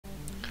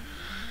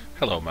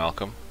Hello,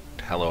 Malcolm.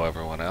 Hello,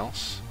 everyone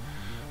else.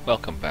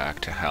 Welcome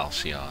back to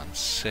Halcyon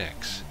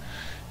 6.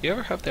 You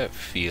ever have that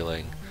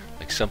feeling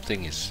like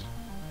something is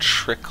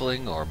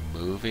trickling or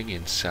moving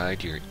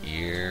inside your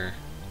ear?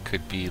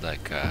 Could be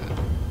like a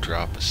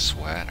drop of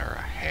sweat or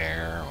a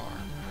hair or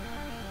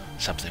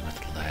something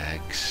with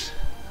legs.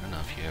 I don't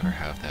know if you ever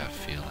have that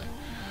feeling.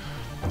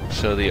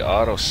 So the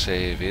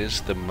autosave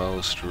is the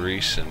most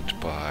recent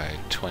by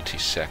 20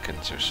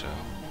 seconds or so.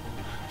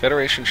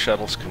 Federation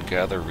shuttles can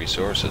gather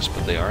resources,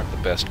 but they aren't the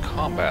best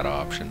combat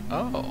option.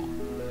 Oh,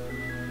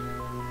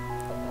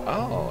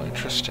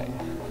 interesting.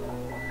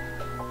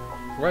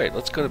 Right,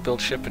 let's go to build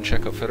ship and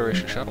check out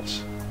Federation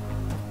shuttles.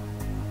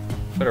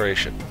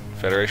 Federation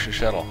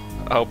shuttle.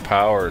 Oh,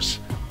 powers.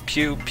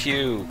 Pew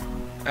pew.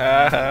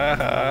 Ah ha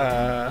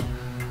ha.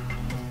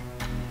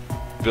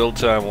 Build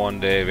time 1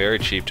 day, very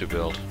cheap to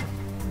build.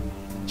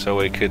 So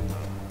we could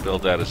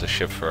build that as a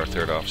ship for our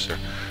third officer.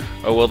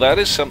 Oh, well, that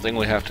is something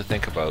we have to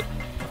think about.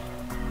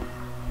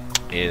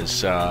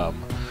 Is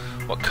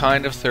what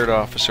kind of third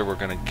officer we're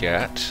going to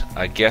get.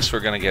 I guess we're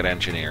going to get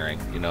engineering.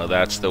 You know,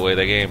 that's the way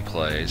the game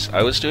plays.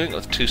 I was doing it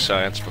with 2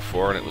 science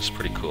before and it was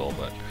pretty cool,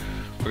 but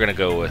we're going to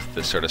go with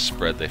the sort of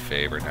spread they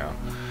favor now.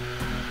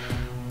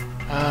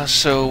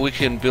 So we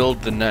can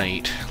build the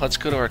knight. Let's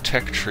go to our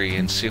tech tree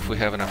and see if we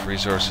have enough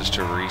resources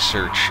to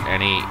research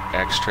any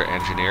extra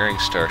engineering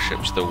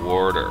starships. The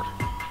warder.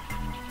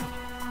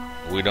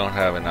 We don't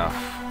have enough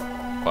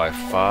by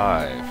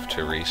 5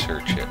 to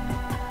research it.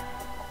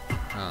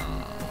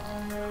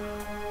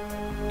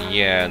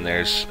 Yeah, and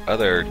there's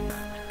other...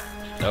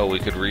 Oh, we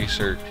could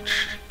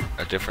research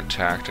a different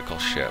tactical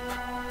ship.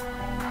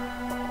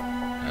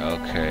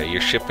 Okay, your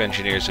ship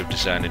engineers have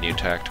designed a new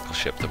tactical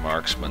ship, the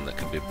Marksman, that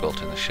can be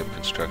built in the ship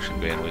construction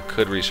bay, and we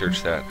could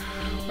research that.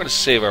 We're going to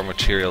save our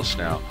materials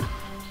now.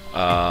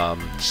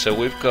 So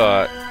we've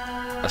got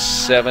a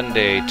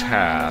 7-day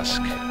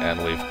task,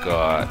 and we've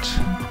got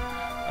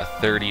a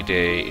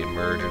 30-day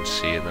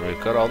emergency, and then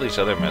we've got all these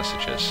other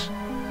messages.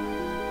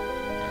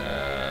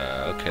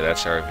 Okay,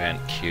 that's our event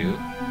queue.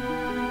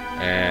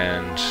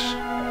 And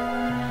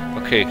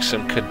okay,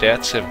 some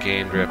cadets have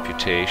gained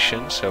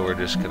reputation, so we're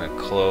just going to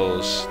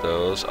close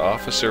those.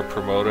 Officer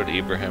promoted,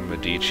 Ibrahim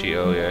Medici.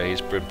 Oh yeah,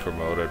 he's been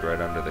promoted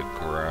right under the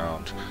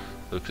ground.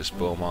 Lucas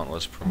Beaumont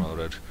was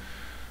promoted.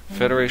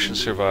 Federation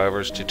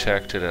survivors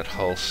detected at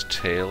Hulse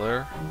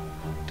Taylor.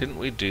 Didn't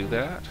we do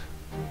that?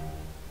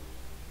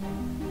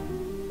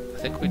 I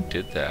think we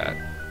did that.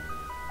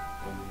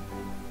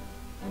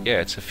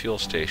 Yeah, it's a fuel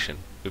station.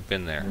 We've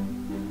been there.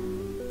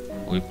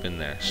 We've been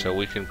there. So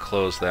we can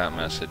close that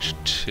message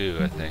too,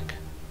 I think.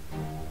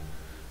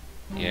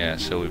 Yeah,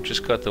 so we've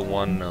just got the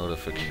one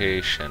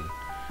notification.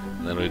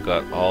 And then we've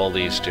got all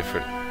these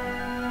different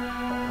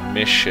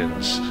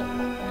missions.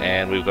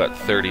 And we've got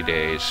 30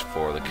 days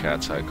for the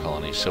Cat's Eye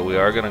Colony. So we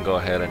are going to go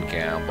ahead and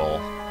gamble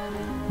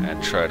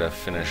and try to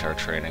finish our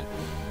training.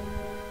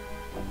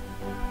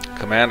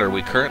 Commander,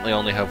 we currently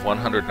only have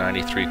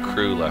 193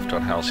 crew left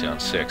on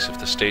Halcyon 6. If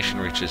the station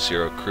reaches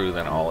 0 crew,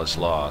 then all is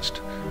lost.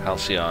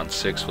 Halcyon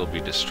 6 will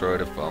be destroyed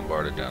if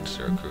bombarded down to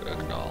 0 crew.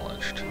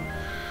 Acknowledged.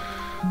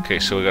 Okay,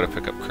 so we gotta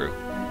pick up crew.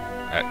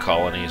 At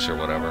colonies or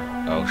whatever.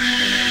 Oh,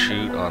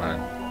 shoot on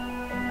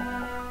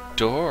a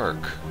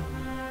dork.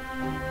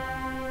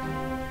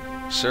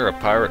 Sir, a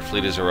pirate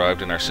fleet has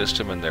arrived in our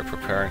system and they're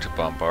preparing to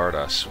bombard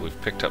us. We've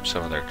picked up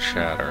some of their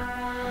chatter.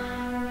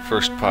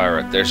 First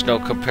pirate, there's no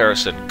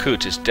comparison.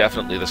 Coot is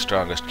definitely the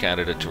strongest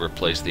candidate to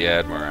replace the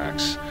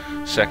Admirax.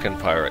 Second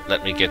pirate,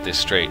 let me get this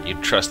straight.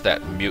 You'd trust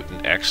that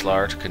mutant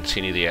Xlar to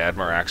continue the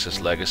Admirax's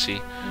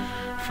legacy?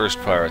 First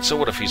pirate, so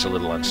what if he's a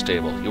little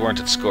unstable? You weren't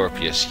at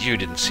Scorpius. You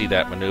didn't see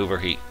that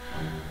maneuver.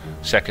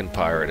 Second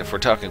pirate, if we're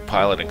talking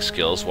piloting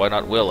skills, why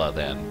not Willa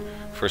then?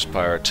 First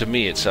pirate, to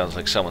me it sounds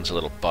like someone's a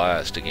little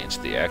biased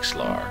against the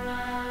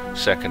Xlar.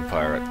 Second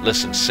pirate,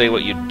 listen, say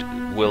what you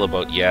will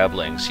about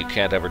Yablings, you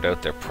can't ever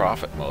doubt their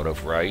profit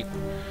motive, right?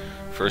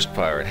 First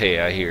pirate, hey,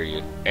 I hear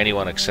you.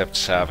 Anyone except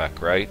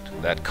Savak, right?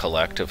 That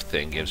collective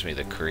thing gives me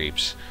the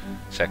creeps.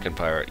 Second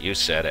pirate, you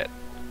said it.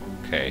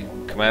 Okay.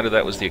 Commander,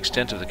 that was the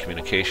extent of the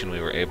communication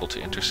we were able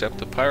to intercept.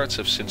 The pirates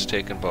have since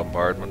taken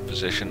bombardment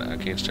position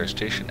against our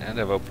station and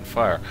have opened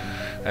fire.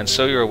 And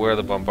so you're aware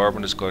the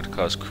bombardment is going to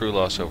cause crew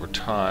loss over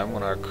time.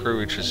 When our crew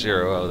reaches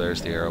 0, oh,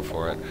 there's the arrow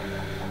for it,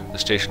 the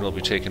station will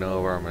be taken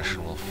over, our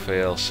mission will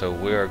fail, so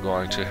we are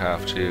going to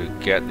have to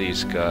get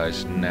these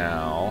guys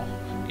now,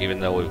 even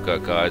though we've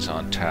got guys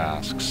on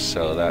tasks,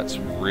 so that's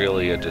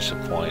really a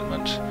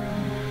disappointment.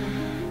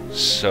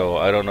 So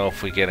I don't know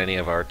if we get any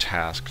of our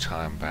task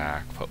time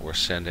back, but we're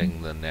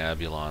sending the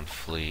Nabulon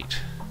fleet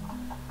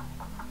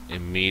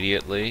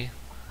immediately.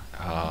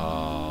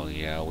 Oh,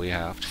 yeah, we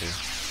have to.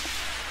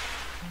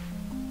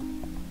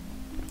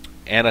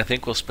 And I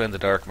think we'll spend the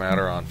dark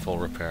matter on full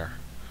repair.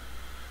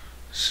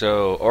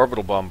 So,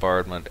 orbital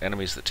bombardment.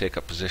 Enemies that take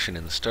up position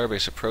in the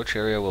starbase approach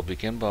area will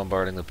begin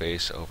bombarding the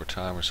base over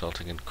time,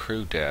 resulting in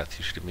crew death.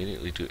 You should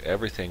immediately do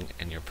everything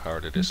in your power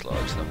to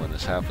dislodge them when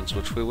this happens,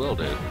 which we will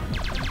do.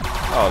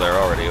 Oh, they're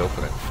already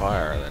opening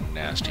fire, the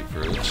nasty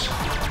brutes.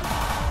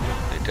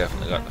 They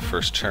definitely got the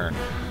first turn.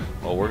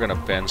 Well, we're going to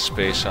bend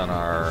space on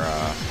our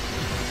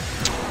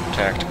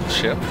tactical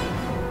ship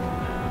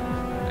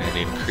and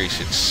increase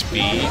its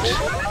speed.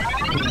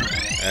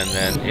 And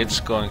then it's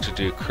going to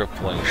do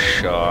crippling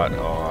shot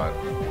on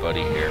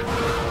Buddy here.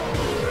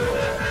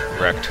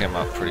 Wrecked him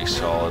up pretty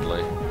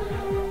solidly.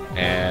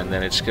 And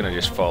then it's going to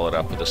just follow it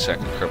up with a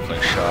second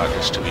crippling shot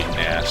just to be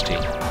nasty.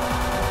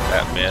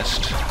 That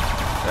missed.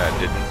 That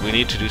didn't. We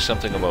need to do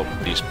something about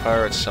these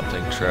pirates,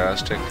 something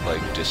drastic,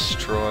 like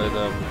destroy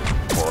them.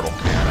 Portal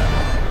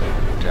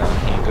cannon. Down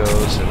he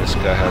goes, and this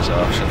guy has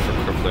option for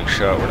crippling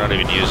shot. We're not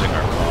even using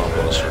our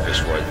combos, we're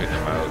just wiping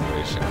them out,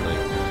 basically.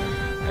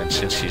 And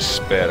since he's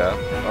sped up...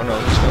 Oh no,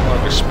 he's no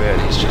longer sped,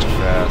 he's just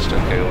fast.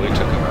 Okay, well, we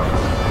took him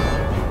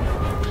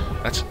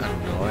out. That's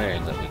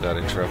annoying that we got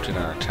interrupted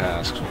in our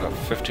tasks. We've got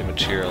 50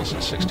 materials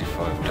and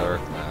 65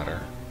 dark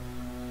matter.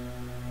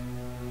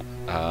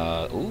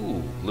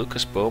 Ooh,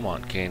 Lucas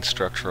Beaumont gained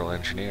structural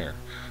engineer.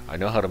 I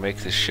know how to make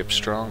this ship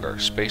stronger.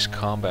 Space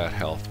combat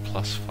health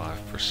plus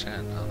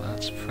 5%. Oh,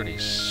 that's pretty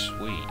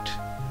sweet.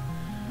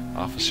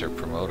 Officer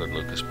promoted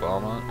Lucas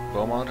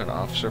Beaumont and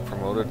officer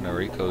promoted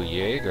Noriko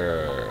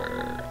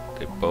Jaeger.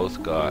 They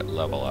both got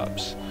level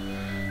ups.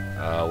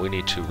 We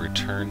need to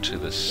return to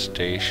the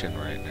station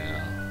right now.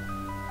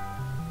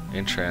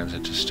 In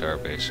transit to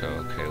Starbase.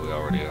 Oh, okay, we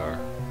already are.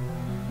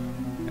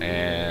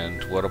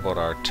 And what about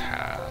our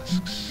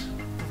tasks?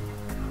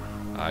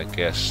 I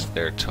guess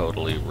they're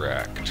totally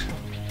wrecked.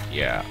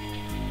 Yeah.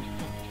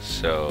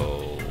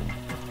 So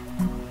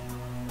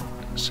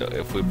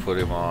if we put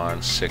him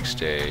on 6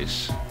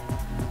 days.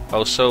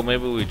 Oh, so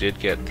maybe we did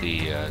get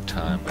the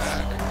time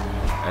back.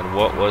 And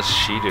what was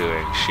she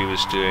doing? She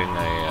was doing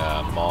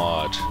a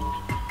mod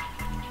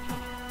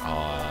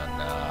on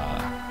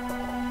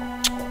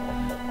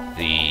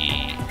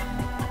the...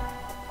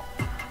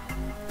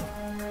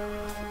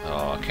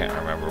 Oh, I can't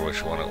remember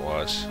which one it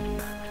was.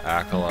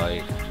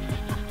 Acolyte.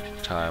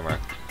 Timer.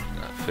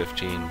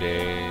 15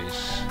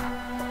 days.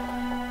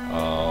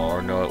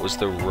 Or no, it was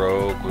the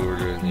Rogue. We were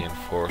doing the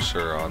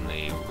Enforcer on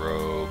the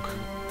Rogue.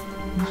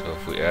 So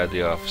if we add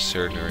the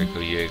Officer, Noriko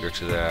Jaeger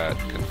to that,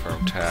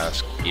 confirm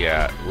task,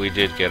 yeah, we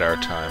did get our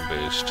time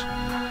boost.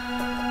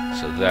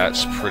 So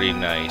that's pretty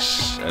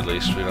nice. At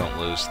least we don't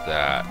lose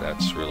that.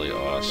 That's really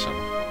awesome.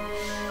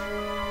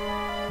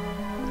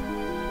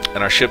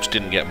 And our ships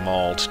didn't get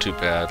mauled too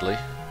badly.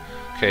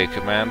 Okay,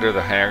 Commander,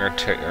 the hangar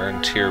in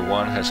Tier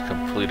 1 has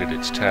completed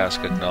its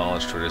task.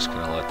 Acknowledged. We're just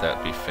going to let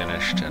that be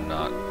finished and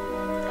not...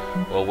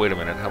 Well, wait a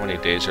minute. How many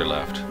days are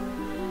left?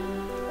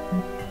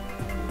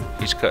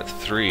 He's got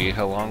 3.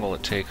 How long will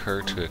it take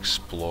her to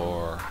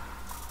explore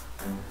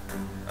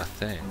a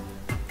thing?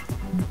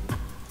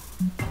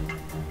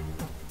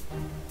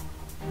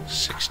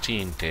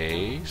 16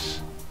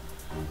 days?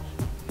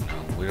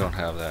 No, we don't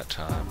have that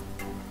time.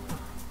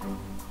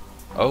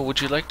 Oh,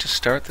 would you like to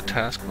start the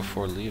task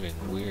before leaving?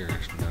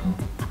 Weird, no.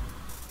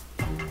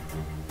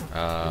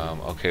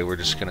 Okay, we're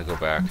just gonna go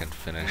back and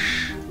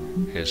finish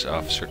his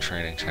officer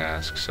training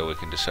task so we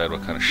can decide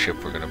what kind of ship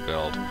we're gonna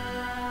build.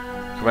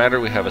 Commander,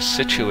 we have a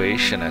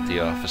situation at the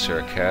Officer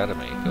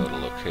Academy. Go to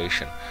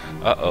location.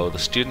 Uh-oh, the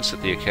students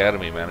at the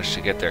Academy managed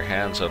to get their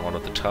hands on one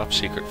of the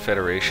top-secret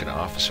Federation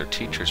Officer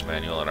Teacher's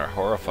Manual and are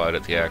horrified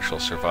at the actual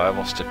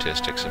survival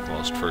statistics of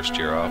most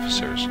first-year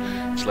officers.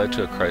 It's led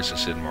to a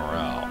crisis in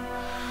morale.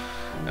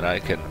 And I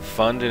can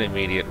fund an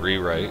immediate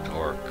rewrite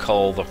or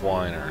cull the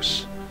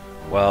whiners.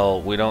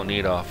 Well, we don't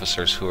need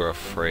officers who are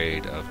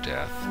afraid of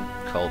death.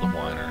 Cull the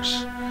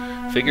whiners.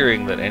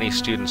 Figuring that any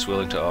students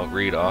willing to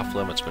read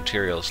off-limits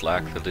materials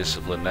lack the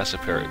discipline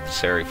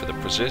necessary for the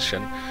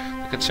position,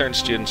 the concerned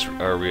students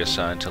are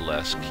reassigned to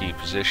less key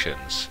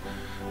positions.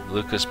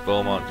 Lucas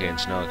Beaumont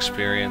gains no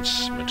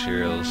experience.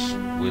 Materials.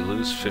 We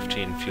lose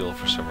 15 fuel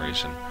for some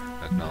reason.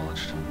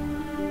 Acknowledged.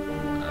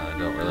 I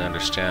don't really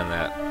understand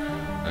that.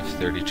 I have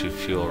 32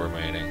 fuel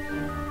remaining.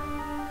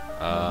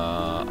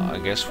 I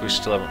guess we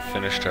still haven't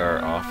finished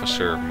our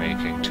officer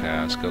making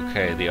task.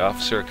 Okay, the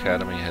Officer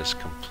Academy has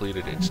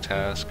completed its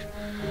task.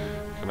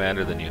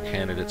 Commander, the new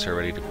candidates are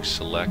ready to be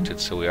selected,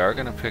 so we are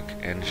going to pick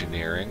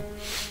engineering.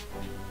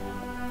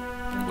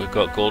 We've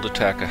got Gold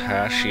Attack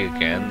Hashi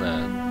again,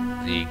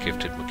 the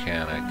gifted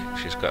mechanic.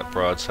 She's got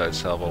broadside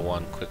salvo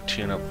 1, quick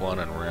tune-up 1,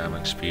 and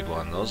ramming speed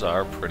 1. Those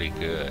are pretty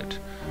good.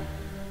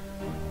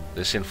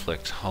 This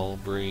inflicts hull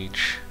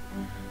breach.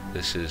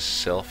 This is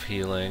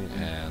self-healing,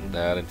 and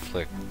that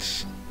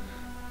inflicts...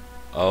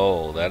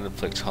 Oh, that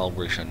inflicts hull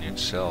breach on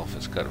itself.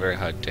 It's got very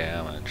high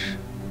damage.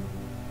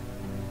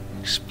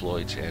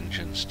 Exploits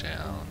engines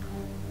down.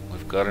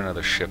 We've got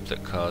another ship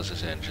that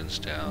causes engines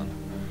down.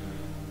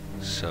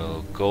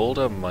 So,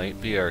 Golda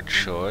might be our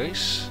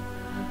choice.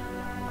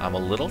 I'm a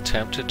little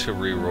tempted to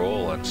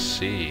re-roll and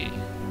see.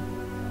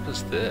 What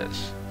is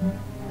this?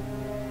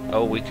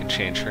 Oh, we can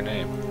change her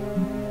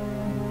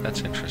name.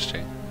 That's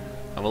interesting.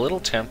 I'm a little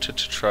tempted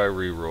to try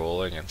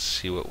re-rolling and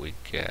see what we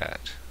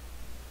get.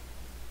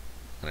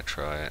 I'm gonna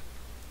try it.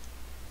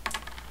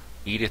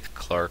 Edith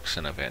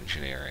Clarkson of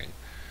Engineering.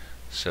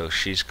 So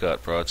she's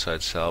got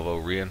broadside salvo,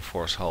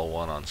 reinforce hull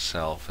 1 on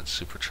self, and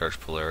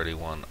supercharged polarity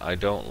 1. I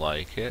don't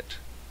like it.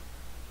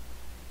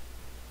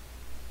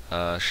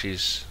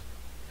 She's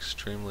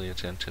extremely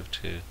attentive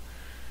to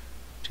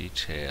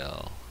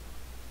detail.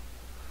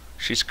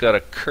 She's got a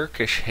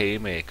Kirkish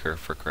haymaker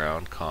for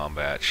ground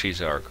combat.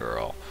 She's our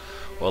girl.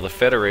 While the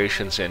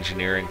Federation's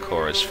engineering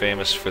corps is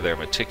famous for their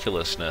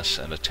meticulousness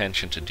and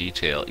attention to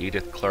detail,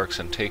 Edith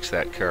Clarkson takes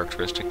that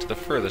characteristic to the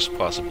furthest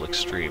possible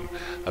extreme.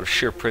 Out of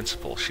sheer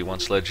principle, she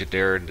once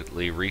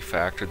legendarily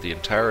refactored the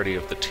entirety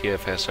of the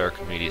TFS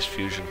Archimedes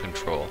fusion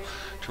control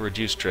to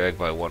reduce drag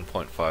by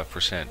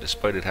 1.5%,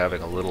 despite it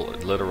having a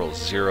literal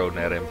zero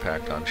net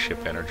impact on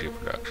ship energy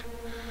production.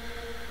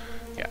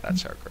 Yeah,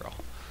 that's our girl.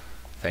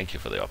 Thank you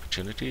for the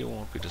opportunity. You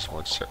won't be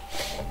disappointed, sir.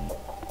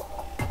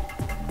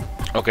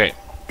 Okay.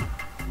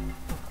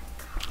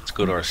 Let's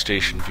go to our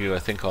station view. I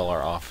think all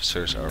our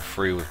officers are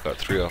free. We've got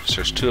 3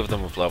 officers. 2 of them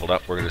have leveled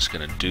up. We're just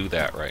going to do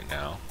that right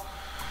now.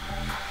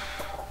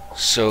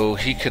 So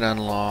he can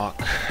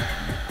unlock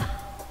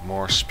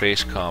more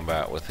space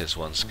combat with his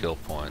 1 skill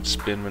point.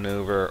 Spin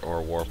maneuver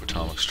or warp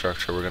atomic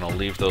structure. We're going to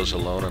leave those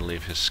alone and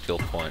leave his skill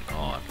point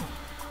on.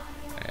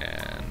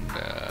 And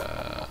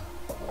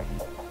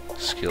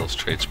skills,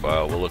 traits,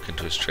 bio. We'll look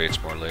into his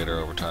traits more later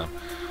over time.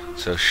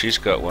 So she's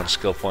got 1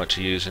 skill point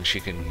to use, and she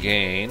can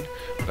gain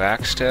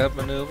backstab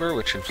maneuver,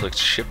 which inflicts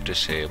ship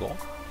disable,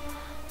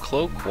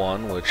 cloak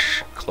 1,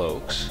 which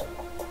cloaks,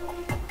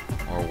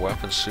 or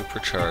weapon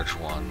supercharge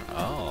 1.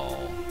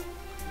 Oh,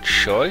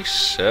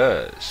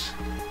 choices.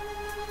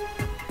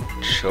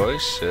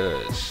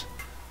 Choices.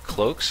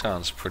 Cloak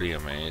sounds pretty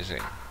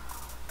amazing.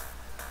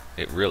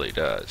 It really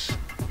does.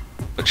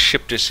 But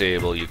ship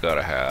disable you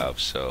gotta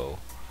have, so...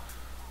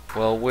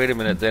 Well, wait a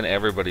minute, then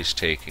everybody's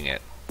taking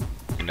it.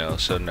 You know,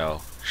 so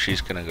no. She's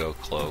gonna go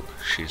cloak.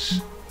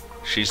 She's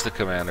the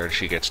commander and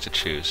she gets to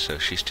choose, so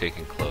she's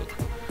taking cloak.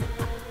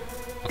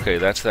 Okay,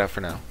 that's that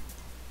for now.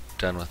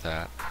 Done with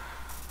that.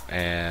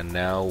 And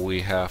now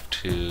we have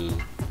to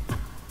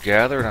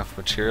gather enough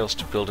materials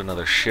to build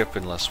another ship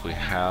unless we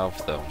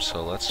have them.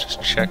 So let's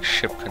just check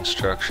ship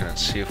construction and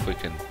see if we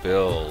can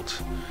build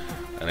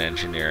an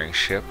engineering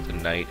ship. The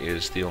Knight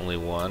is the only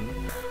one.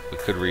 We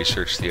could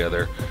research the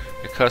other.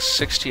 It costs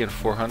 60 and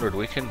 400.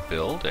 We can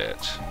build it.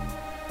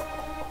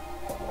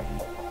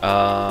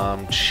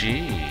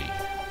 Gee.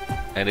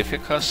 And if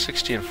it costs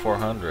 60 and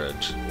 400,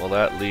 well,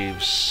 that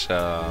leaves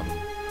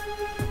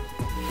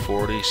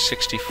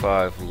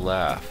 65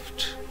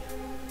 left.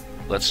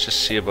 Let's just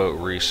see about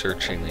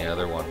researching the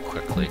other one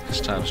quickly, because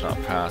time's not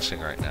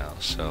passing right now.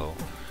 So,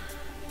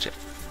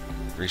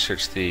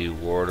 research the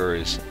warder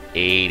is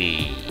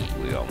 80.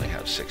 We only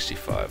have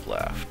 65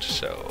 left,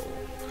 so...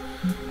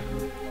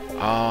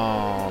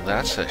 Oh,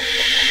 that's a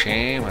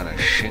shame on a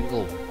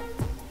shingle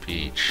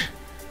beach.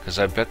 Because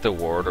I bet the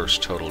warder's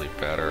totally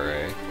better,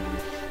 eh?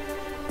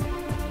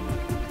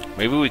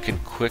 Maybe we can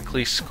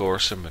quickly score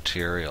some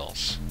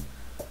materials.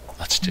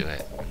 Let's do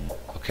it.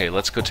 Okay,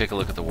 let's go take a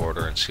look at the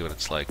warder and see what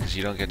it's like, because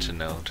you don't get to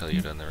know until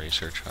you've done the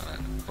research on it,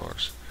 of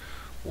course.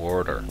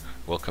 Warder.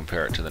 We'll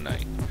compare it to the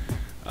Knight.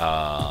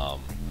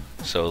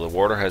 So the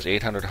warder has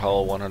 800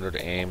 hull, 100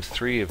 aim,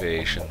 3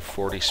 evasion,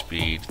 40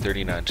 speed,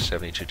 39 to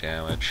 72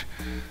 damage,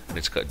 and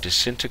it's got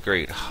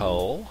disintegrate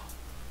hull,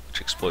 which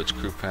exploits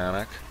crew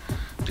panic,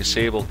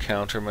 disable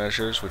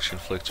countermeasures, which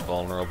inflicts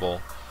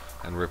vulnerable,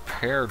 and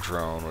repair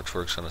drone, which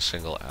works on a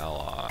single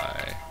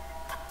ally.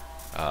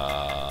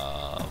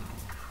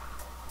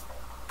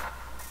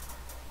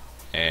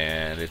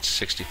 And it's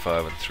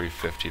 65 and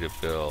 350 to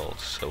build,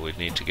 so we'd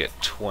need to get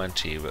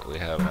 20, but we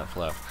have enough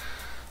left.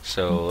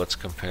 So let's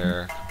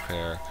compare.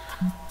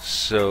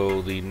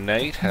 So the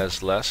Knight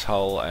has less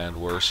hull and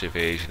worse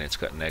evasion. It's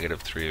got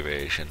 -3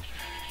 evasion.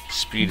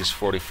 Speed is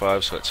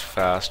 45, so it's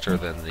faster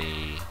than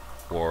the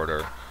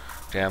warder.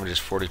 Damage is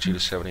 42 to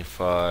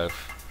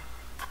 75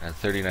 and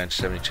 39 to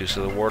 72.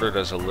 So the warder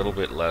does a little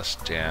bit less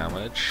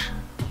damage.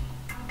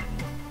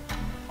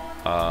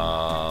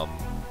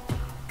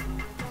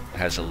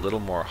 Has a little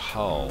more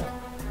hull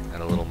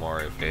and a little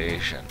more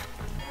evasion.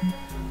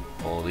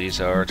 Well, these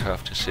are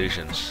tough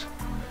decisions.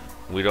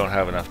 We don't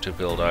have enough to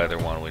build either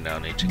one. We now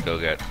need to go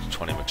get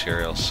 20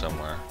 materials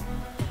somewhere.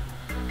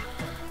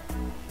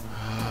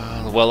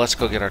 Well, let's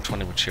go get our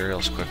 20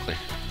 materials quickly.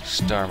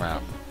 Star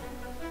map.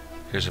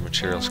 Here's a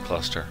materials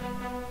cluster.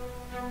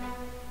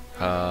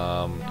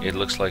 It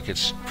looks like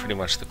it's pretty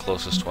much the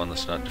closest one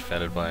that's not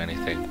defended by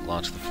anything.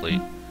 Launch the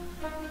fleet.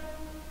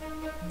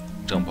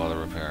 Don't bother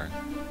repairing.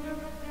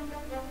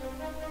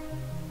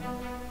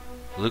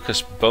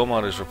 Lucas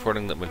Beaumont is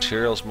reporting that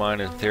materials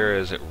mined in Thera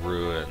is in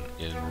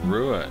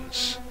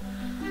ruins.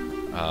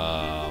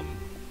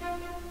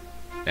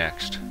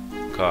 Next.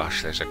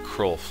 Gosh, there's a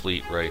Chruul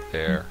fleet right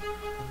there.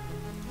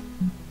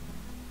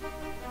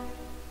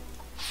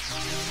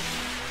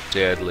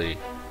 Deadly.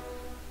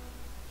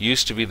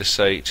 Used to be the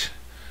site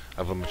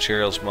of a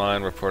materials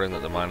mine, reporting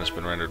that the mine has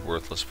been rendered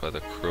worthless by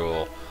the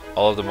Chruul.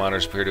 All of the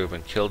miners appear to have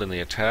been killed in the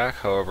attack.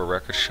 However,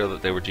 records show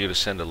that they were due to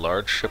send a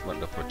large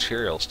shipment of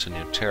materials to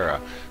New Terra.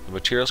 The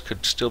materials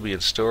could still be in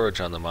storage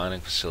on the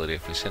mining facility.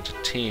 If we sent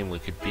a team, we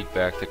could beat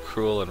back the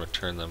Chruul and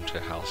return them to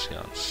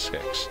Halcyon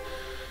 6.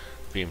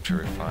 Beam to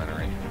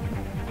refinery.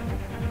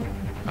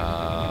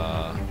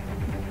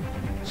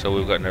 So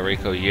we've got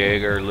Noriko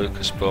Jaeger,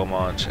 Lucas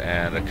Beaumont,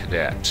 and a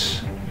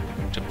cadet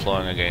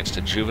deploying against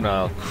a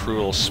juvenile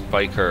Chruul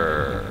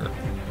spiker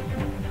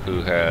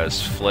who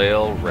has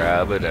flail,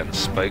 rabid, and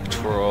spike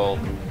twirl.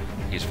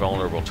 He's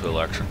vulnerable to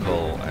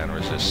electrical and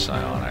resists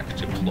psionic.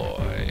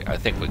 Deploy. I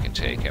think we can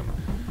take him.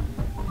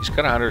 He's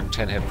got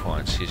 110 hit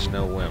points. He's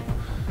no wimp.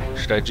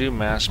 Should I do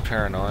mass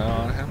paranoia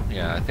on him?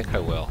 Yeah, I think I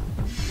will.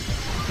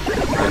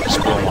 Lucas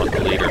Beaumont,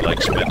 the leader,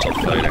 likes mental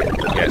fighting.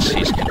 Yes,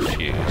 he's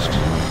confused.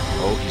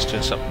 Oh, he's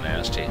doing something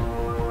nasty.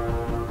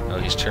 Oh,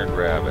 he's turned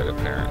rabid,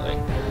 apparently.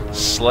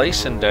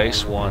 Slice and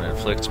Dice 1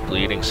 inflicts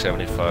bleeding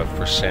 75%.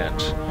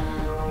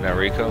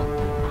 Noriko,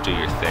 do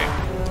your thing.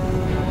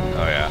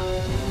 Oh yeah.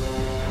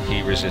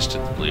 He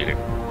resisted the bleeding.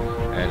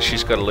 And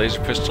she's got a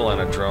laser pistol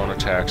and a drone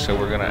attack, so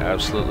we're gonna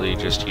absolutely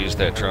just use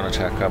that drone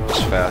attack up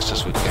as fast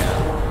as we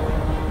can.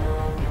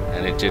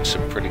 And it did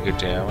some pretty good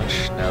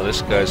damage. Now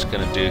this guy's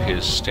gonna do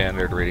his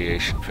standard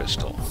radiation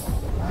pistol.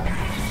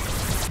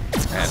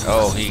 And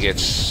oh, he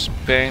gets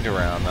banged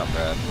around, not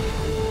bad.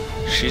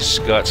 She's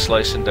got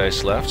Slice and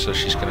Dice left, so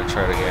she's gonna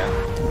try it again.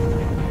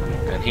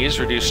 And he's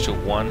reduced to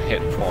 1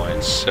 hit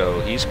point,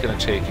 so he's gonna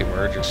take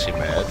emergency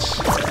meds.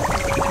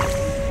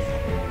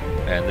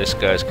 And this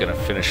guy's gonna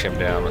finish him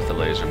down with the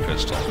laser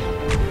pistol.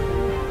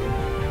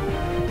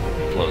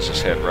 Blows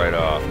his head right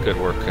off. Good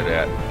work,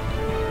 cadet.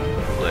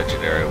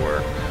 Legendary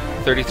work.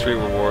 33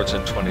 rewards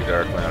and 20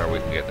 dark matter. We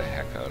can get the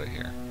heck out of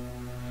here.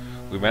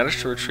 We managed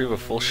to retrieve a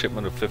full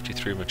shipment of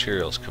 53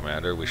 materials,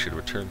 Commander. We should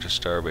return to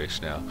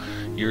Starbase now.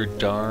 You're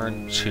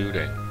darn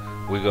tooting.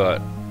 We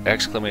got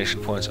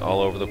exclamation points all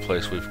over the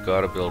place. We've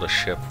got to build a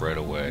ship right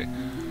away.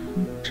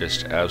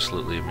 Just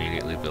absolutely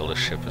immediately build a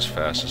ship as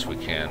fast as we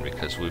can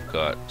because we've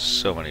got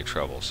so many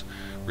troubles.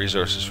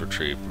 Resources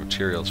retrieved.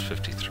 Materials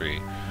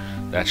 53.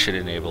 That should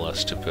enable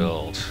us to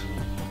build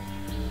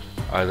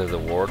either the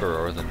Warder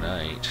or the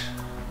Knight.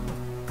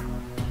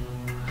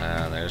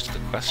 And there's the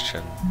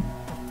question.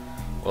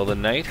 Well, the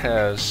Knight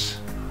has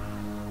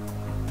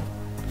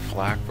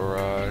Flak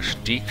Barrage,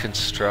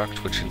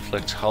 Deconstruct, which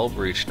inflicts hull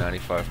breach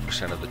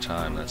 95% of the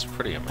time. That's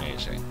pretty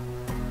amazing.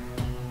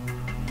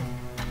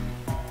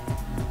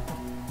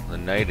 The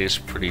Knight is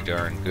pretty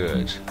darn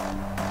good.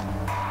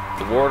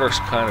 The Warder's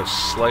kind of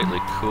slightly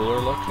cooler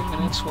looking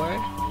in its way.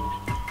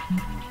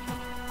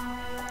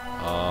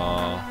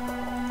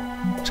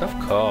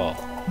 Tough call.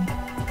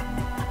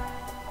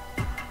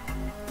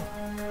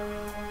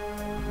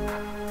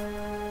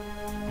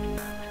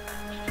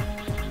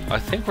 I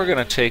think we're going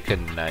to take a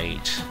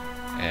Knight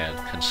and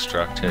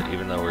construct it,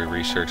 even though we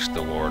researched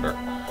the Warder.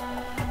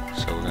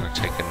 So we're going to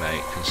take a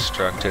Knight,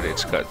 construct it.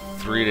 It's got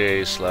 3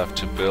 days left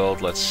to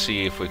build. Let's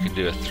see if we can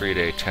do a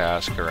 3-day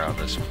task around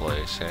this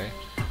place, eh?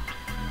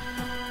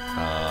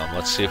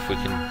 Let's see if we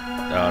can...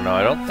 Oh, no,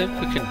 I don't think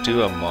we can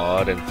do a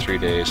mod in 3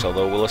 days,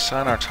 although we'll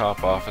assign our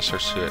top officer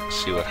to it and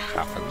see what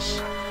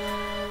happens.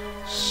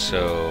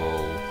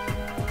 So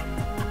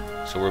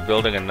we're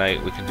building a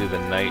Knight. We can do the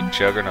Knight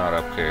Juggernaut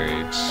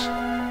upgrades.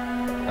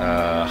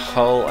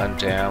 Hull and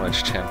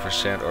damage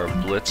 10%, or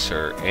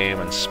Blitzer, aim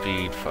and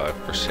speed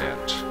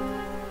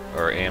 5%,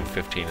 or aim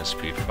 15 and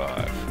speed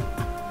 5.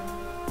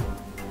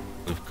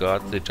 We've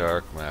got the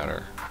dark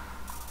matter.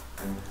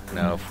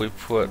 Now if we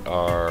put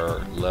our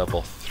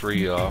level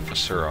 3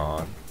 officer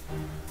on,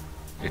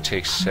 it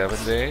takes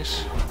 7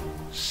 days,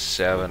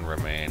 7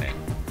 remaining,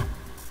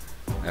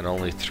 and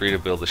only 3 to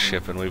build the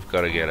ship, and we've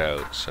got to get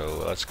out,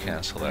 so let's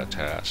cancel that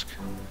task.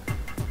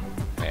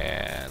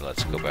 And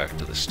let's go back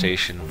to the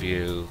station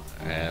view,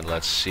 and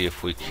let's see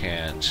if we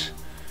can't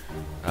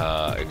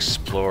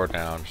explore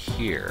down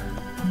here.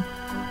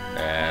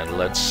 And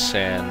let's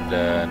send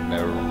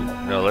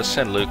let's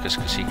send Lucas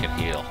because he can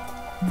heal.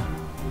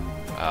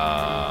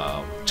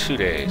 2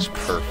 days,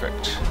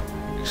 perfect.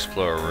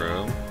 Explore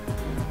room.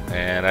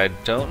 And I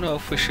don't know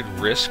if we should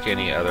risk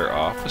any other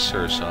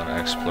officers on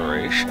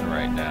exploration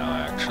right now,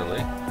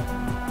 actually.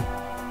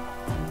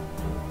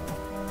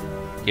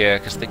 Yeah,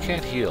 because they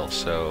can't heal,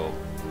 so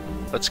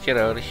let's get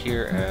out of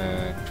here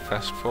and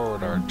fast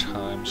forward our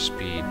time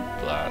speed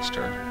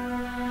blaster.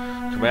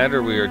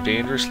 Commander, we are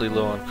dangerously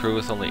low on crew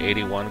with only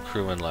 81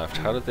 crewmen left.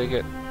 How did they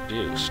get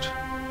reduced?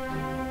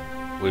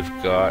 We've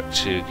got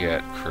to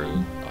get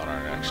crew on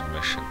our next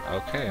mission.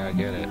 Okay, I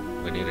get it.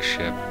 We need a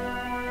ship.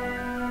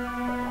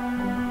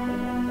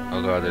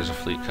 Oh god, there's a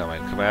fleet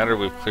coming. Commander,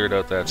 we've cleared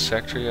out that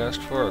sector you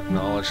asked for.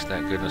 Acknowledge,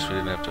 thank goodness we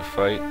didn't have to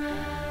fight.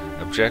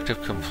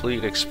 Objective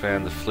complete,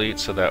 expand the fleet,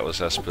 so that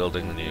was us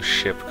building the new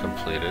ship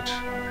completed.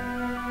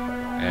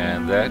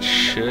 And that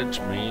should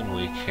mean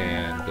we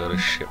can go to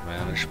ship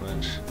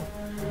management.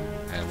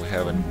 And we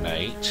have a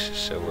Knight,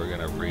 so we're going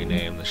to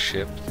rename the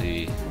ship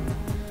the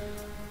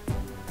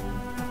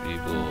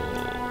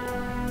Beeble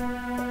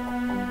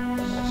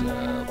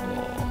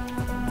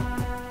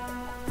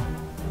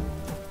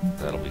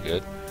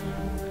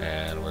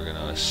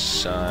to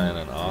assign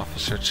an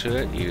officer to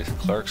it. Edith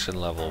Clarkson,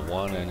 level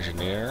 1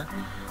 engineer.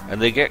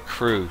 And they get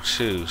crew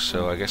too,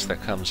 so I guess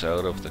that comes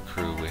out of the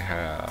crew we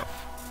have.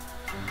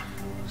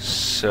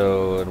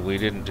 So, and we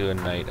didn't do a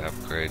night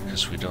upgrade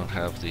because we don't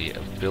have the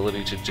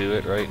ability to do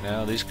it right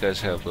now. These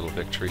guys have little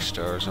victory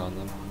stars on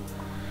them.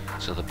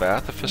 So the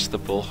Bathifist, the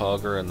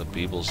Bullhogger, and the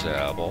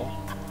Beeblezabble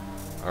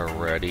are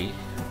ready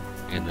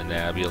in the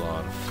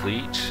Nabulon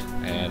fleet,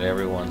 and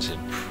everyone's in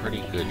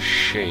pretty good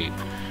shape.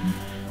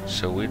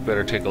 So we'd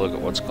better take a look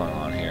at what's going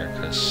on here,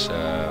 because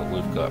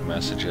we've got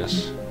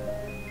messages.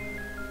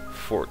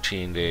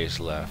 14 days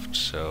left,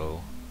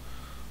 so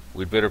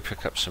we'd better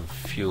pick up some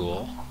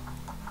fuel.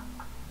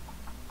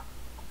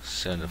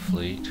 Send a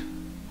fleet.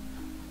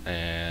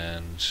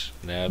 And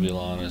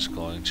Nabulon is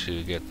going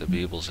to get the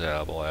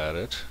Beeblezabble at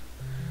it,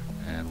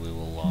 and we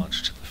will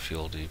launch to the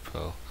fuel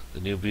depot. The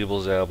new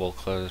Beeblezabble,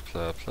 blah,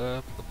 blah,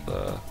 blah, blah,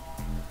 blah.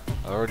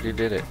 I already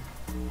did it.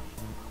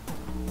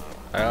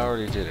 I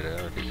already did it.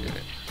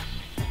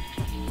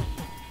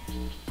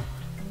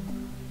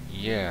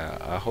 Yeah,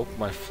 I hope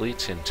my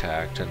fleet's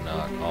intact and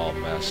not all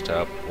messed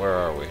up. Where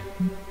are we?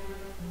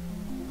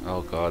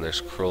 Oh god,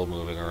 there's Chruul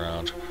moving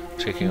around,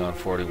 taking on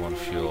 41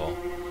 fuel.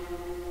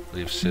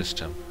 Leave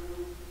system.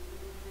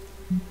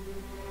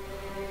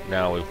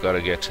 Now we've got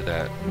to get to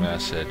that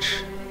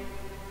message.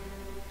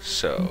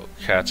 So,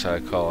 Cat's Eye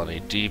Colony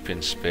deep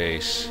in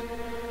space.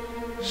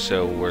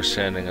 So we're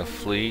sending a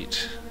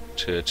fleet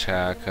to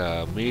attack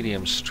a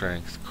medium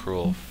strength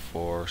Chruul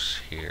force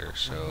here.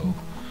 So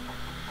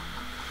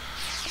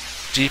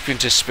deep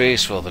into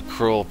space while the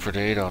Chruul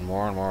predate on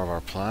more and more of our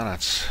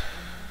planets.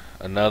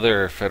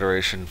 Another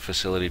Federation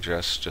facility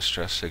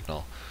distress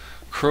signal.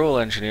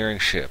 Chruul engineering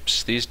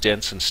ships. These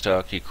dense and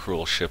stocky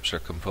Chruul ships are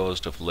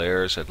composed of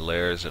layers and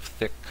layers of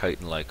thick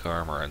chitin-like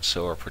armor, and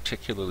so are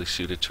particularly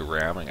suited to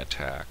ramming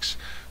attacks.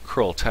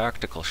 Chruul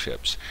tactical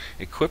ships.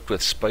 Equipped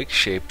with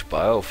spike-shaped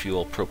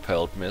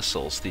biofuel-propelled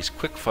missiles, these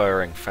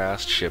quick-firing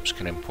fast ships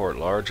can impart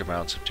large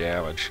amounts of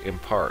damage in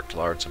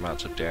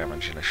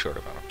a short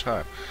amount of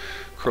time.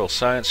 Chruul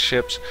science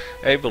ships,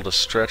 able to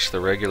stretch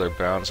the regular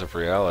bounds of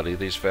reality,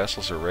 these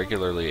vessels are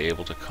regularly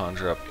able to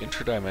conjure up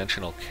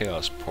interdimensional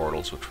chaos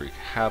portals which wreak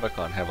havoc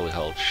on heavily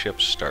hulled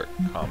ships start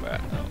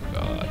combat. Oh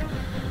god.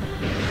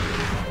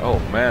 Oh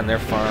man, they're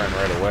firing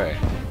right away.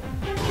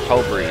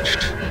 Hull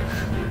breached.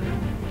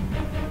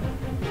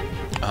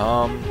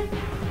 I'm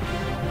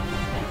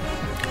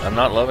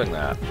not loving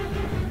that.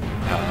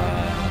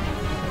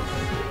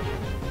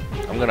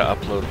 I'm gonna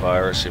upload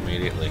virus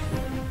immediately.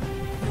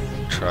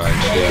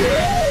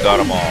 Got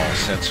them all,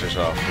 sensors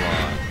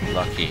offline,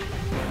 lucky.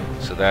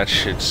 So that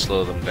should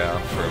slow them down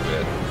for a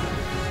bit.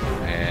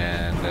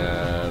 And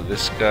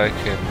this guy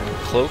can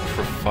cloak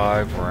for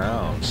 5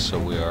 rounds, so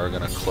we are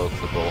going to cloak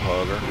the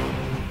Bullhogger.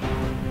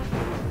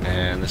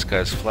 And this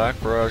guy's Flak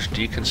Barrage,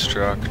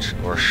 Deconstruct,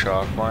 or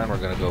Shock Mine. We're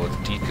going to go with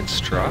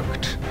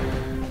Deconstruct.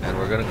 And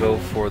we're going to go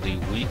for the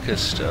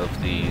weakest of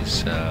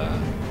these.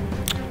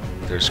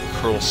 There's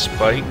Chruul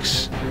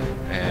Spikes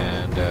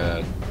and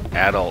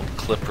Adult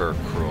Clipper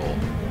Chruul.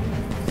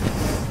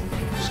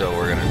 So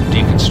we're going to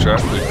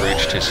deconstruct. We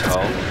breached his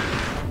hull.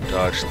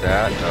 Dodge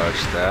that.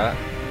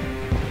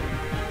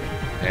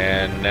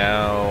 And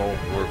now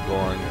we're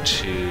going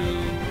to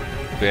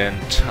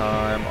bend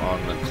time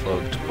on the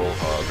cloaked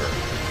Bullhogger.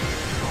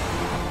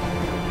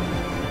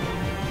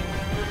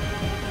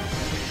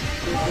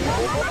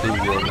 Who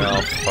will now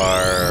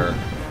fire...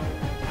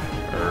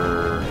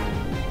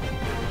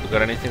 We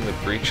got anything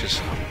that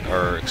breaches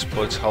or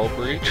exploits hull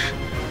breach?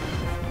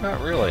 Not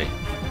really.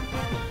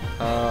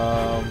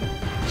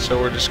 So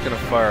we're just going to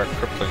fire a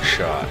crippling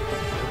shot.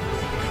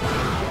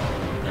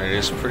 And it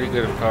is pretty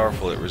good and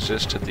powerful. It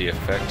resisted the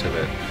effect of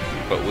it,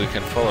 but we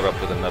can follow it up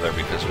with another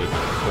because we've been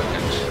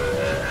quickened.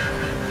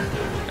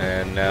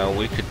 And now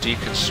we could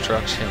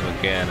deconstruct him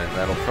again, and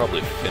that'll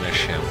probably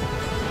finish him.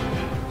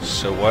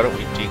 So why don't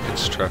we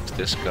deconstruct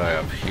this guy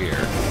up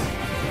here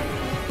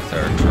with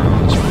our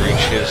drones,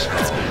 breach his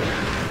hull.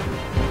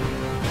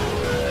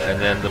 And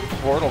then the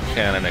portal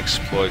cannon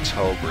exploits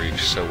hull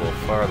breach, so we'll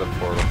fire the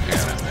portal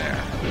cannon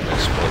there.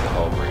 Exploit the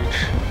hull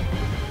breach.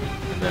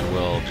 And then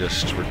we'll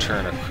just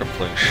return a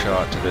crippling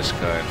shot to this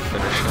guy and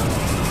finish him.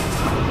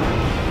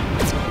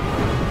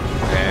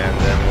 And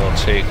then we'll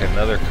take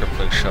another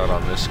crippling shot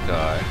on this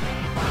guy.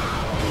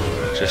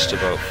 Just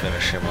about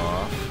finish him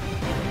off.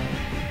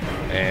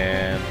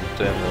 And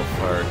then we'll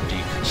fire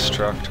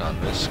deconstruct on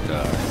this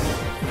guy.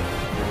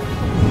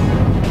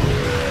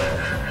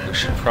 We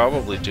should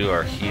probably do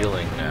our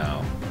healing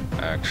now,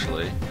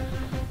 actually.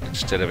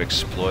 Instead of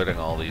exploiting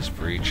all these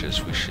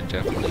breaches, we should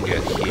definitely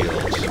get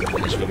healed,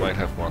 because we might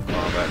have more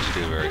combat to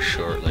do very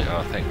shortly.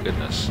 Oh, thank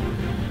goodness.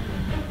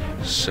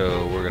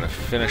 So we're going to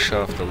finish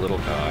off the little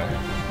guy.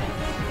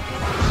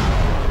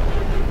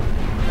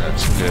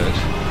 That's good.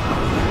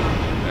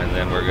 And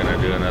then we're going to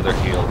do another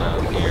heal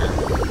down here.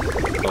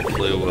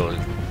 Hopefully we'll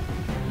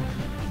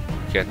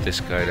get this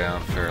guy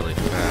down fairly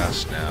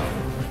fast now.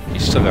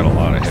 He's still got a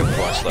lot of hit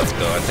points left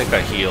though. I think I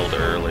healed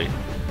early.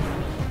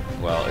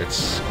 Well,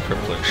 it's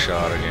crippling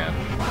shot again.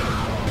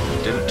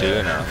 didn't do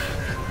enough.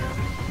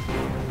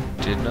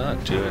 Did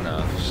not do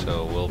enough,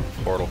 so we'll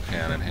portal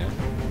cannon him.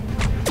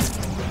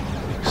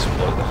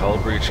 Explode the hull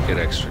breach, get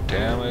extra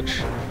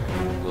damage.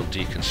 We'll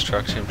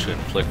deconstruct him to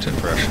inflict a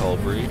fresh hull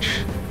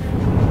breach.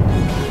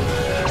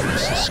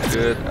 This is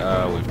good.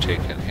 We've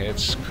taken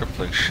hits.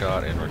 Crippling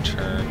shot in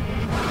return.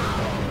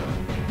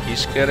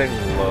 He's getting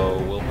low.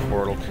 We'll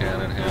portal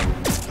cannon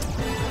him.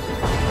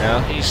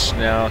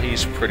 Now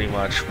he's pretty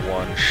much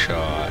one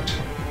shot.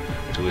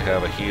 Do we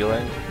have a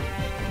healing?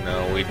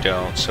 No, we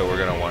don't, so we're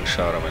gonna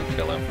one-shot him and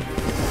kill him.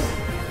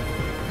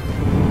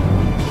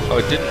 Oh,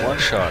 it didn't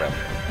one-shot him.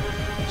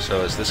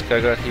 So has this guy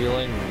got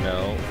healing?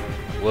 No.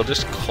 We'll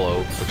just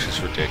cloak, which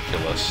is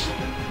ridiculous.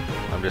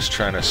 I'm just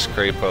trying to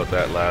scrape out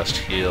that last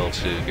heal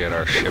to get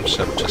our ships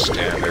up to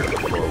standard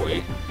before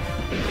we...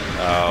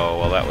 Oh,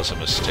 well that was a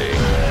mistake.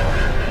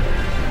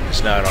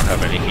 Because now I don't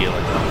have any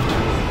healing left.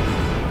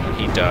 And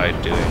he died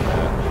doing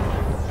that.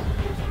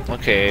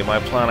 Okay, my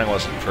planning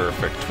wasn't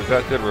perfect. We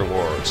got good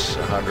rewards,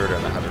 100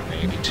 and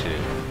 182.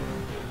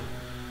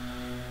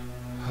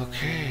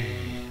 Okay.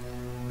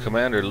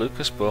 Commander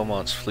Lucas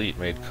Beaumont's fleet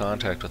made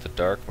contact with the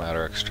dark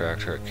matter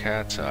extractor at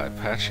Cat's Eye,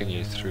 patching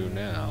you through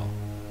now.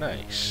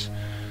 Nice.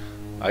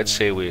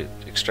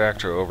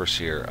 Extractor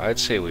Overseer, I'd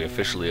say we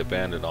officially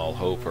abandoned all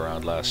hope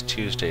around last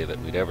Tuesday that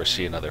we'd ever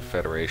see another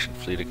Federation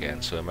fleet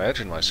again, so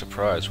imagine my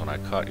surprise when I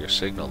caught your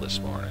signal this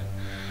morning.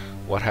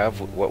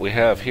 What we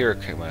have here,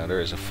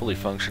 Commander, is a fully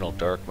functional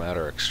dark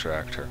matter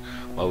extractor.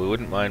 While we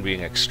wouldn't mind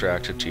being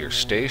extracted to your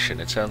station,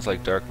 it sounds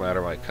like dark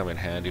matter might come in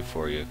handy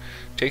for you.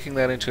 Taking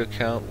that into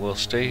account, we'll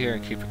stay here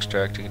and keep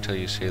extracting until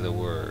you say the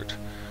word.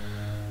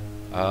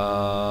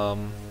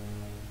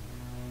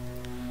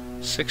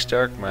 6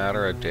 dark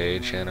matter a day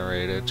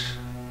generated.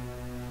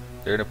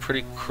 They're in a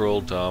pretty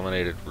Chruul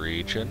dominated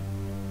region.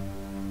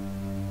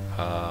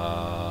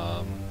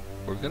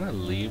 We're gonna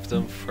leave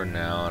them for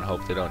now and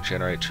hope they don't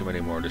generate too many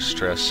more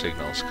distress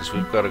signals, because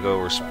we've got to go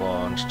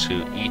respond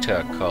to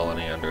ETAC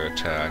colony under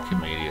attack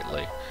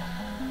immediately.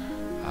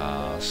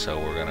 So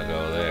we're gonna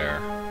go there,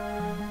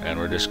 and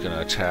we're just gonna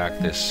attack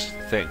this,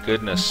 thank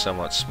goodness,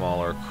 somewhat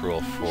smaller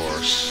Chruul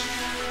force.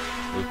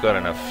 We've got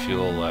enough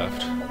fuel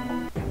left.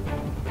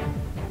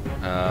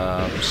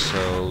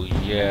 So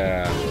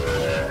yeah,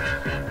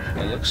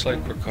 it looks like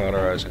we're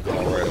cauterizing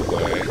hull right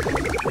away.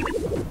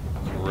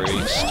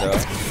 Great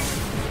stuff.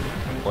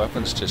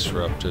 Weapons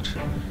disrupted.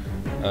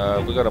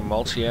 We got a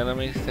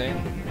multi-enemy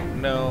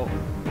thing? No.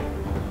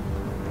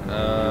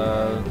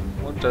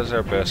 What does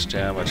our best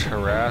damage?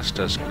 Harass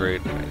does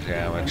great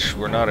damage.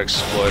 We're not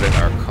exploiting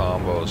our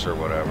combos or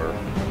whatever.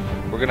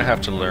 We're gonna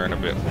have to learn a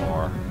bit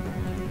more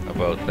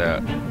about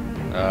that.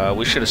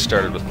 We should have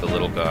started with the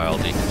little guy. I'll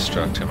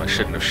deconstruct him. I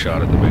shouldn't have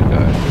shot at the big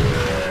guy.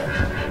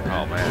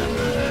 Oh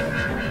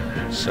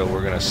man. So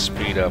we're gonna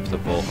speed up the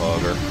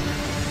Bullhogger.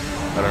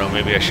 I don't know,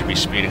 maybe I should be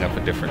speeding up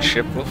a different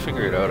ship. We'll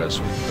figure it out as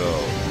we go.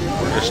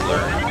 We're just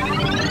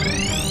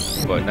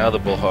learning. But now the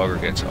Bullhogger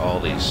gets all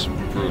these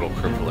brutal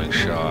crippling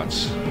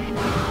shots.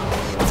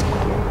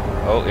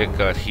 Oh, it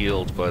got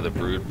healed by the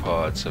brood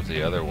pods of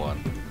the other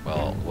one.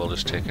 Well, we'll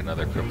just take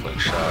another crippling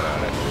shot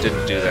at it.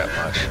 Didn't do that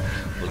much.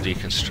 We'll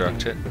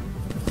deconstruct it.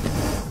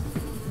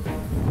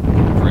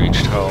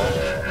 Breached hull.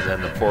 And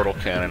then the portal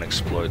cannon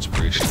explodes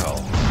breached hull.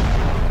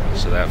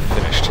 So that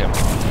finished him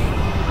off.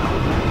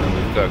 And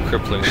we've got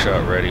crippling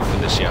shot ready for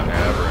this young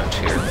aberrant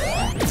here.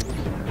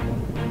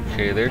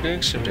 Okay, they're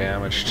doing some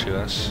damage to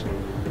us.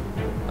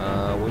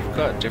 We've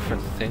got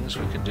different things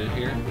we can do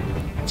here.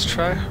 Let's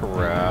try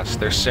harass.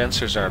 Their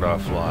sensors aren't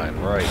offline.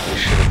 Right, we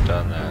should have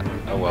done that.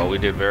 Oh well, we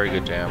did very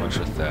good damage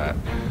with that.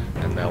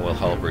 And now we'll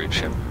hull breach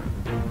him,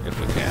 if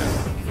we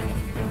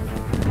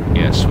can.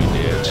 Yes, we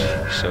did.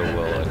 So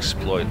we'll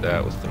exploit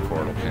that with the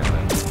portal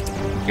cannon.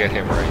 Get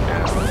him right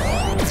now.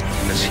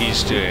 As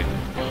he's doing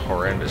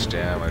horrendous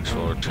damage,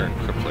 we'll return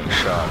crippling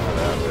shot for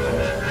that.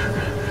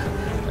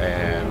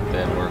 And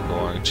then we're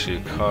going to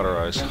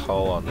cauterize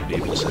hull on the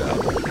Beagle's head.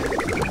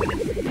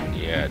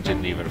 Yeah, it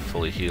didn't even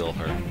fully heal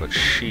her, but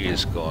she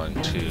is going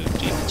to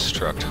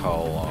deconstruct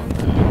hull on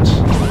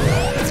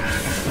that.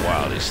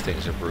 Wow, these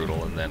things are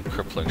brutal, and then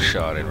crippling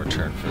shot in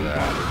return for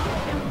that.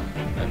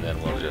 And then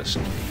we'll just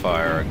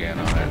fire again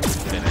on it and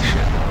finish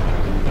it.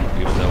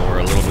 Even though we're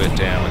a little bit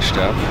damaged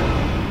up,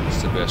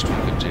 it's the best we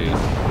could do.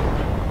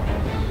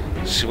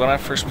 See, when I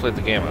first played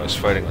the game, I was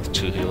fighting with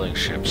 2 healing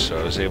ships, so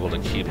I was able to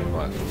keep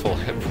my full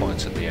hit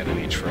points at the end of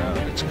each round.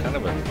 It's kind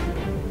of an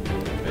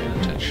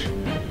advantage.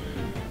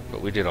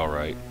 But we did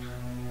alright.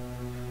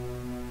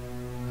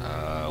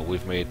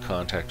 We've made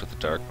contact with the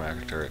dark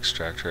matter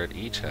extractor at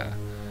ETA.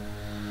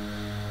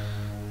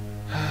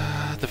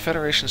 The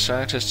Federation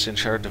scientists in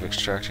charge of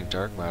extracting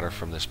dark matter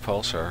from this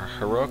pulsar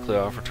heroically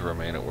offered to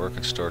remain at work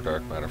and store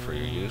dark matter for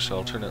your use.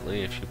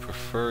 Alternately, if you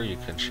prefer, you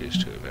can choose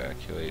to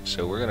evacuate.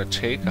 So we're going to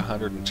take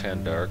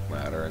 110 dark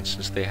matter, and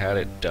since they had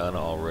it done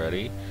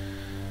already,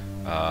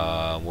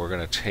 we're going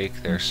to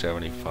take their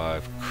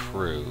 75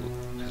 crew,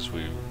 because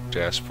we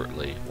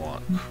desperately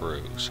want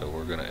crew. So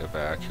we're going to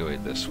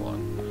evacuate this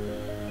one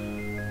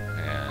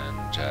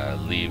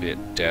and leave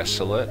it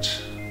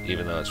desolate.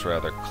 even though it's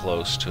rather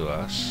close to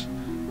us.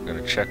 We're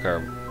going to check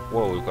our...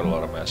 Whoa, we've got a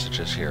lot of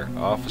messages here.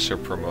 Officer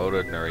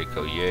promoted,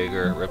 Noriko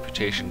Jaeger.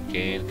 Reputation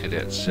gained,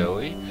 Cadet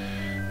Zoe.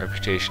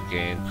 Reputation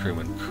gained,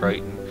 Crewman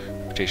Crichton.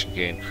 Reputation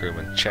gained,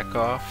 Crewman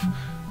Chekhov.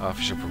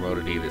 Officer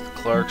promoted, Edith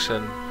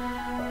Clarkson.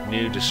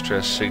 New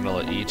distress signal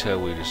at ETA,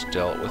 we just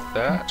dealt with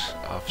that.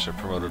 Officer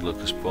promoted,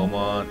 Lucas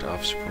Beaumont.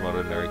 Officer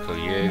promoted, Noriko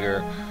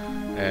Jaeger.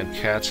 And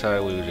Cat's Eye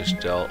we just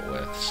dealt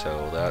with,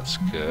 so that's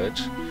good.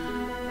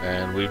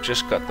 And we've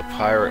just got the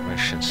pirate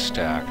mission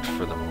stacked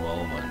for the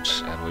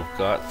moment, and we've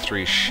got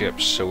 3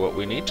 ships, so what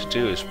we need to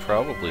do is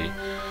probably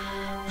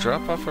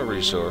drop off our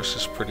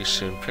resources pretty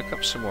soon, pick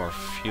up some more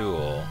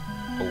fuel.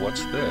 But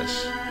what's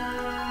this?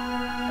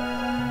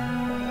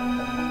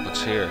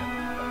 What's here?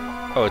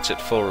 Oh, it's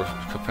at full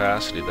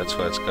capacity, that's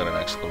why it's got an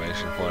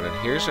exclamation point. And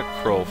here's a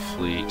Chruul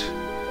fleet,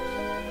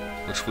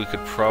 which we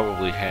could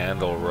probably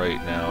handle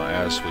right now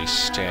as we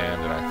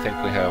stand, and I think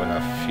we have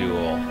enough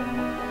fuel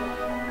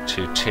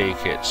to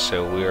take it,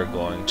 so we are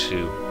going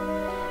to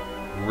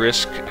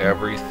risk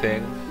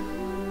everything.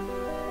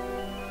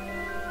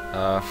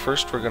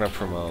 First we're going to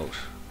promote.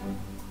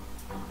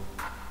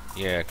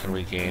 Yeah, can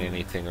we gain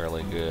anything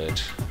really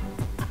good?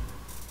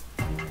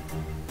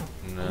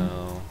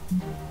 No.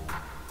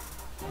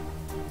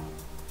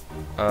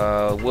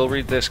 We'll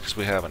read this because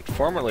we haven't.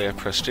 Formerly a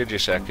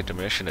prestigious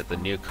academician at the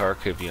new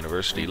Kharkiv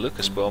University,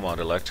 Lucas Beaumont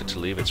elected to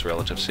leave its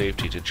relative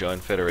safety to join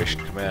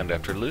Federation Command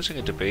after losing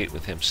a debate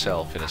with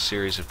himself in a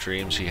series of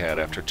dreams he had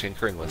after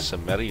tinkering with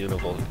some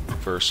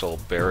meta-universal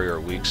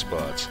barrier weak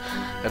spots.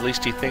 At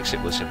least he thinks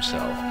it was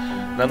himself.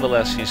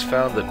 Nonetheless, he's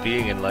found that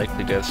being in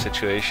likely death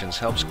situations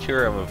helps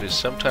cure him of his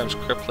sometimes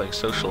crippling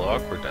social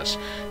awkwardness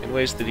in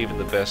ways that even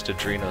the best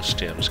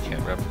adrenostims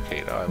can't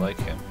replicate. Oh, I like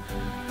him.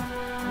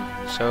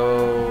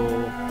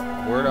 So,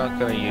 we're not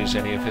going to use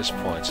any of his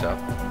points up.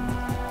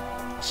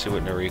 Let's see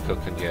what Noriko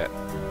can get.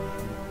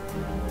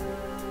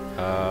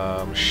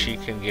 She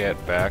can get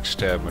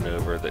backstab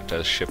maneuver that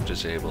does ship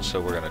disable,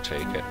 so we're going to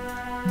take it.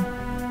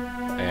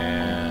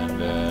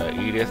 And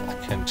Edith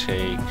can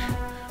take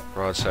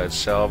broadside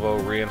salvo,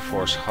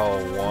 reinforce hull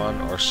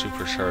 1, or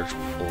supercharged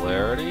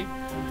polarity.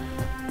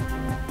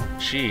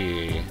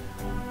 Gee,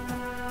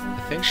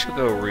 I think she'll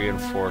go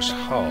reinforce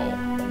hull.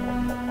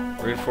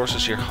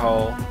 Reinforces your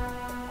hull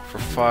for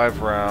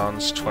 5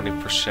 rounds,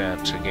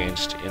 20%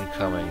 against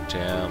incoming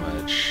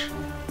damage.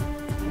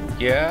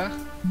 Yeah,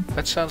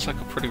 that sounds like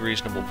a pretty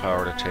reasonable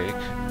power to take.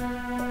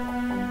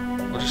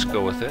 We'll just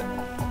go with it.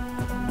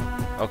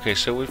 Okay,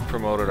 so we've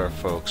promoted our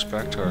folks.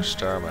 Back to our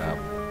star map.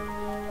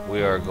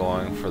 We are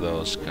going for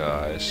those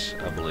guys.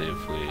 I believe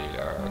we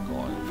are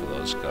going for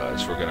those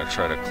guys. We're going to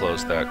try to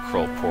close that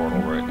Chruul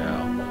portal right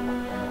now.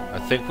 I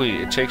think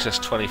it takes us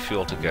 20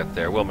 fuel to get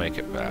there. We'll make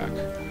it back.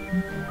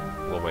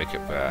 We'll make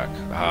it back.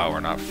 Ah, we're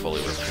not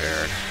fully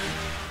repaired.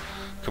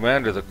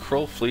 Commander, the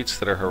Chruul fleets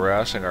that are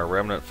harassing our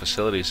remnant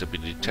facilities have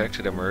been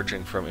detected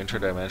emerging from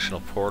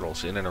interdimensional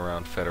portals in and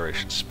around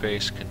Federation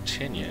space.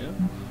 Continue.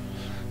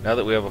 Now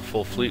that we have a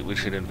full fleet, we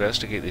should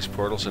investigate these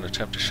portals and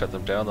attempt to shut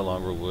them down. The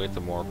longer we wait, the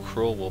more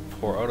Chruul will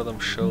pour out of them.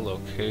 Show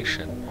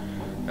location.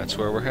 That's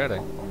where we're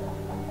heading.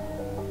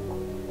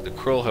 The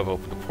Chruul have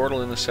opened a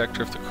portal in the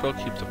sector. If the Chruul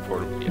keep the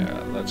portal...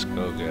 Yeah, let's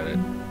go get it.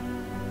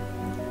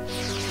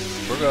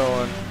 We're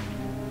going.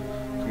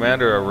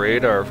 Commander, a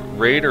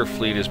raider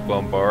fleet is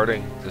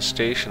bombarding the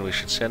station. We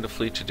should send a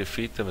fleet to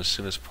defeat them as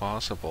soon as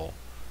possible.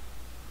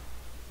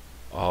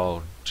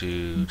 Oh,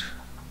 dude.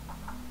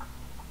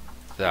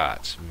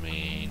 That's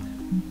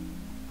mean.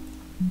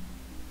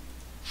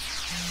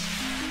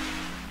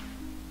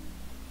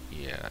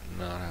 Yeah,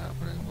 not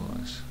happening,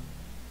 boys.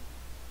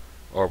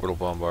 Orbital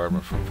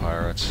bombardment from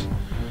pirates.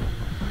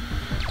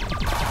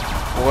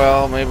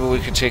 Well, maybe we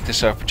could take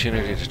this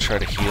opportunity to try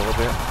to heal a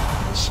bit.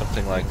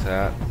 Something like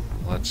that.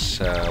 Let's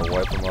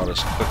wipe them out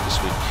as quick as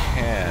we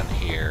can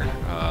here.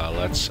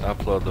 Let's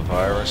upload the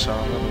virus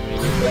on them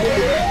immediately.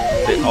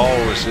 They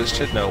all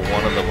resisted? No,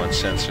 one of them went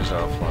sensors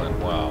offline.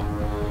 Wow.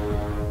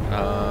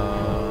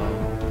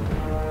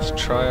 Let's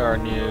try our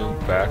new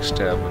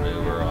backstab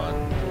maneuver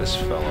on this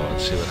fellow and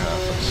see what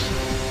happens.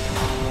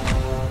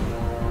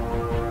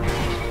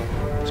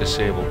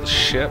 Disable the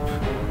ship.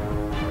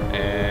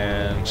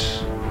 And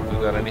we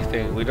got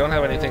anything? We don't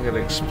have anything that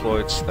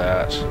exploits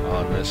that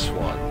on this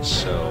one,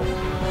 so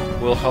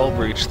we'll hull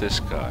breach this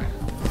guy.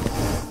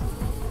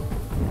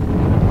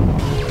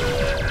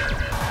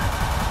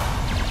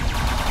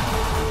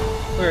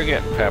 We're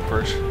getting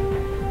peppered.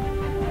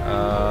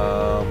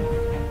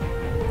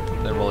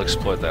 Then we'll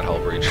exploit that hull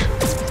breach.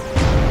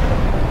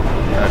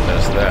 That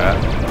does that.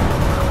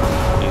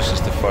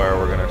 Uses the fire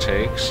we're going to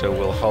take, so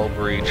we'll hull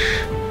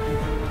breach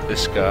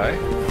this guy.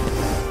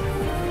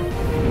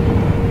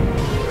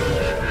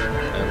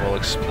 And we'll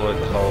exploit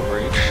the hull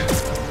breach.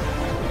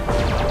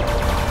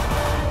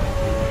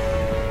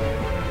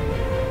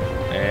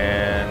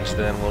 And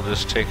then we'll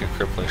just take a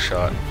crippling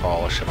shot and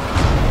polish him.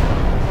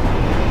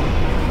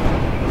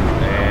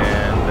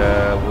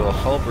 And we'll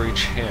hull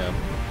breach him.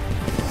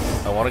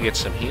 I want to get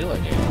some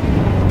healing in.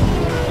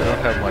 We don't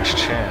have much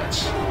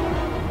chance.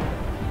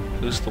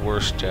 Who's the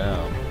worst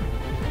down?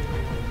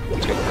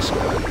 Take this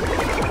guy.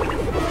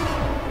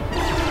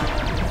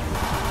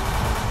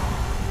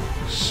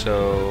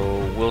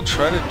 So we'll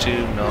try to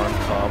do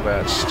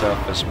non-combat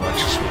stuff as much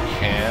as we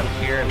can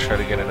here and try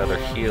to get another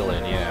heal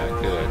in. Yeah,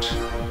 good.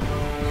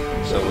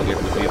 So we'll get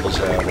the Beebles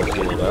Apple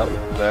healed up.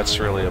 That's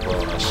really a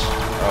bonus.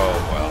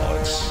 Oh well,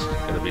 it's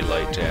gonna be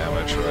light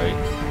damage, right?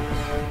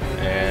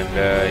 And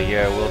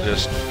yeah, we'll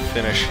just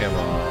finish him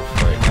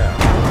off right now.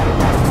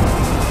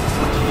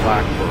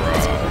 Flak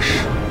Barrage.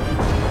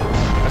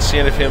 That's the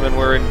end of him, and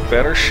we're in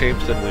better shape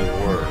than we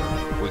were.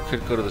 We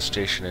could go to the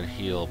station and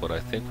heal, but I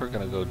think we're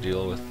gonna go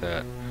deal with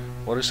that.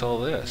 What is all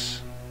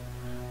this?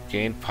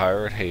 Gain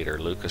Pirate Hater,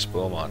 Lucas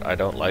Beaumont. I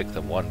don't like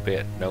them one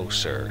bit. No,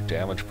 sir.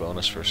 Damage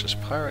bonus versus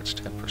pirates,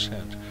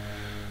 10%.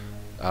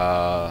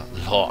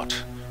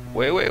 Lot.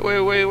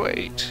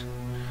 Wait.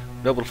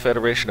 Noble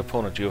Federation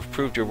opponent, you have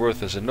proved your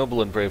worth as a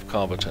noble and brave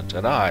combatant.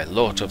 And I,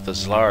 Lot of the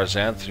Zlar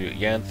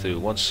Yanthu,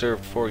 once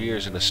served 4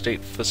 years in a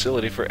state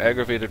facility for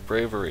aggravated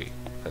bravery.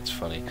 That's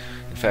funny.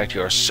 In fact,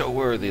 you are so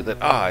worthy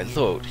that I,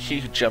 Lot, he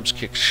who jumps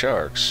kicks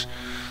sharks,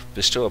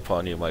 bestow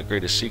upon you my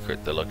greatest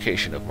secret, the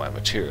location of my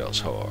materials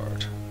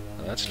hoard.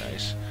 Well, that's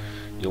nice.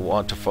 You'll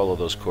want to follow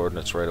those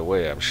coordinates right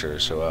away, I'm sure,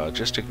 so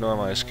just ignore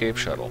my escape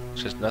shuttle.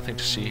 There's just nothing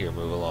to see here,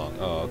 move along.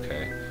 Oh,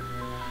 okay.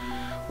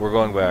 We're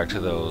going back to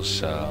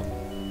those,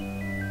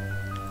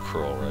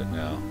 Chruul right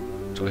now.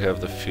 Do we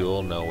have the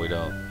fuel? No, we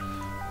don't.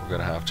 We're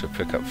gonna have to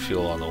pick up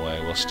fuel on the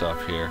way. We'll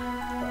stop here.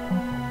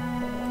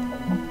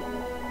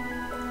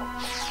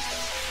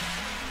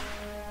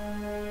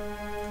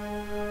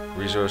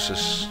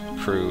 Resources,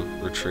 crew,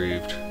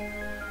 retrieved.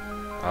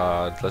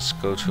 Let's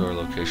go to our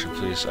location,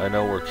 please. I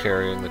know we're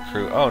carrying the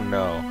crew. Oh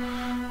no!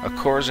 A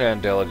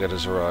Corzan delegate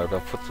has arrived. I'll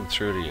put them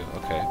through to you.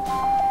 Okay.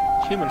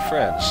 Human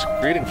friends,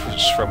 greetings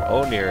from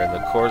Onir and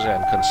the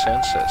Corzan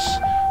Consensus.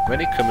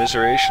 Many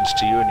commiserations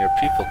to you and your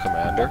people,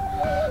 Commander.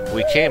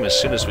 We came as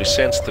soon as we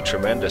sensed the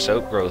tremendous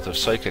outgrowth of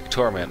psychic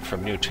torment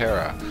from New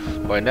Terra.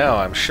 By now,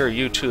 I'm sure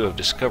you too have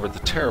discovered the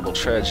terrible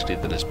tragedy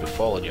that has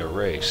befallen your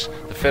race.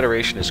 The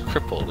Federation is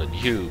crippled, and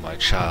you, my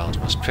child,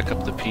 must pick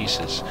up the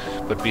pieces.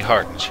 But be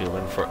heartened,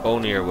 human, for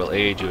Onir will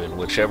aid you in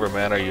whichever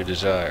manner you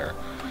desire.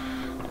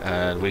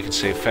 And we can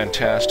say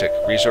fantastic,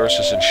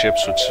 resources and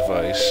ships would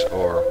suffice,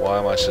 or why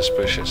am I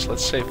suspicious?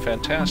 Let's say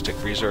fantastic,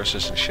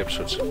 resources and ships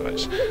would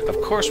suffice. Of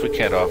course we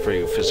can't offer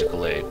you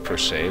physical aid, per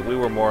se. We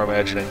were more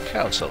imagining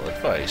counsel,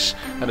 advice,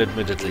 an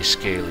admittedly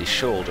scaly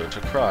shoulder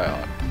to cry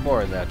on.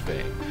 More in that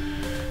vein.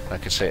 I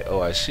could say,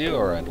 oh, I see,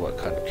 or and what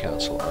kind of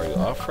counsel are you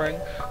offering?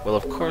 Well,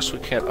 of course we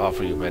can't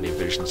offer you many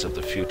visions of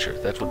the future.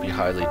 That would be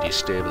highly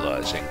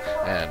destabilizing,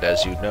 and,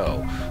 as you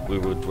know, we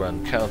would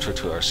run counter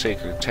to our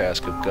sacred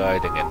task of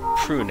guiding and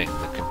pruning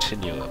the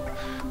continuum.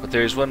 But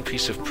there is one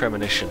piece of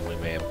premonition we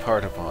may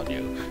impart upon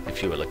you,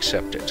 if you will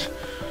accept it.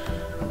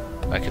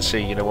 I can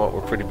say, you know what,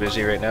 we're pretty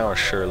busy right now, or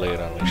sure, lay it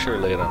on me, sure,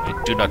 lay it on me.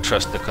 Do not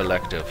trust the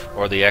Collective,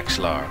 or the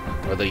Exlar,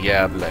 or the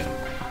Yabling.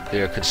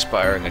 They are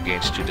conspiring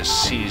against you to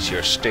seize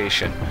your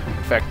station.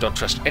 In fact, don't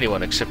trust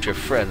anyone except your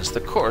friends,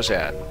 the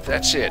Corzan.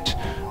 That's it.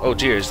 Oh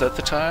dear, is that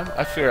the time?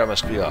 I fear I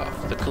must be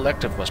off. The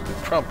Collective must be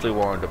promptly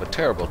warned of a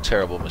terrible,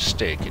 terrible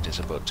mistake it is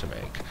about to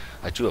make.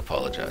 I do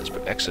apologize,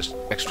 but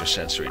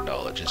extrasensory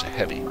knowledge is a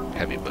heavy,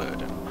 heavy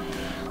burden.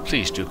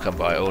 Please do come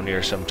by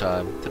Onir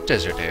sometime. The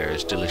desert air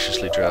is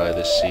deliciously dry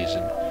this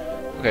season.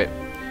 Okay.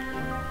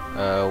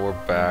 We're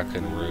back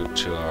en route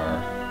to our...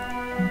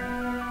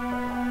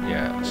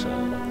 Yeah, so...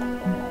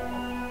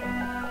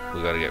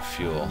 We gotta get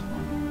fuel.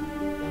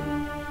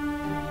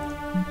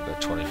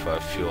 Got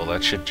 25 fuel.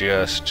 That should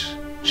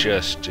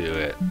just do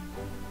it.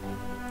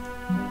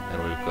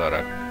 And we've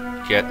gotta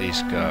get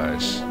these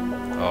guys.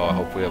 Oh, I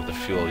hope we have the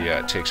fuel. Yeah,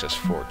 it takes us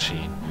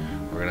 14.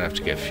 We're gonna have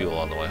to get fuel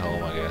on the way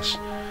home, I guess.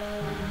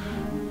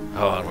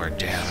 Oh, and we're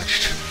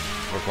damaged.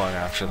 We're going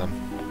after them.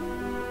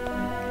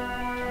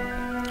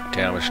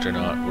 Damaged or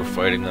not, we're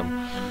fighting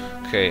them.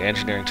 Okay,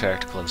 engineering,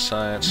 tactical, and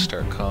science.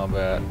 Start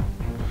combat.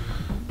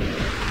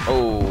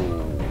 Oh!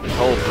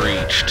 Hull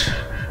breached.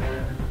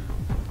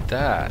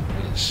 That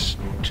is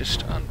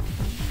just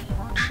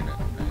unfortunate,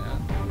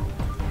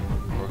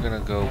 man. We're gonna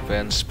go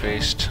bend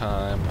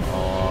space-time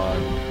on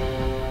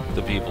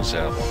the Beebles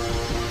Apple.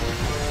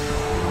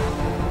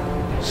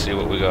 See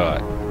what we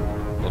got.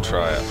 We'll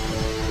try it.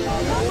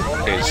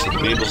 Okay, so the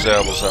Beebles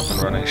Apple's up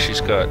and running.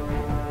 She's got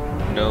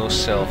no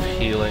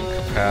self-healing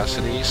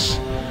capacities,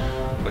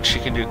 but she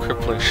can do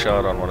crippling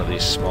shot on one of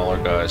these smaller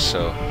guys,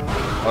 so...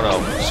 Oh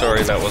no,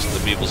 sorry, that wasn't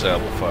the Beebles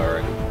Apple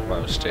firing. My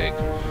mistake.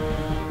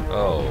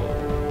 Oh.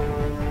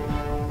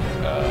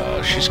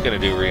 She's gonna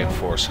do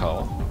reinforce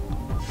hull.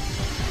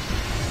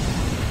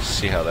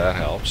 See how that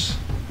helps.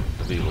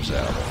 The Beebles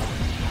Apple.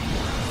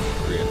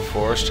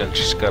 Reinforced, and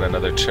she's got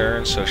another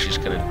turn, so she's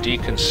gonna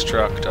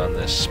deconstruct on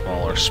this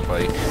smaller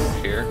spike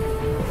here.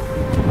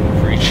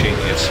 Breaching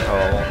its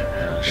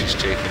hull. She's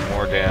taking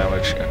more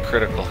damage, a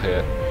critical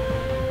hit.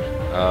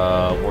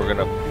 We're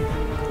gonna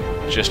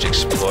just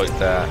exploit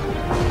that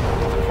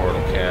with the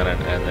portal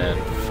cannon, and then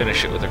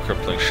finish it with a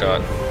crippling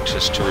shot,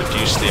 just to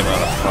reduce the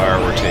amount of fire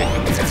we're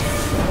taking here.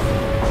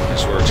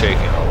 Because we're taking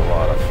a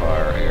lot of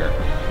fire here.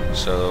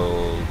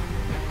 So,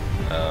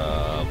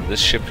 this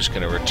ship is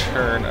going to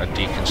return a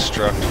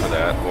deconstruct for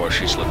that. Boy,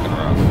 she's looking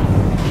rough.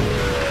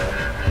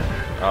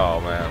 Oh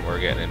man,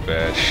 we're getting in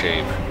bad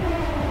shape.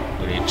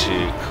 We need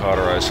to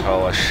cauterize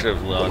hull. I should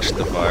have launched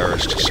the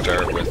virus to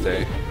start with,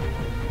 eh?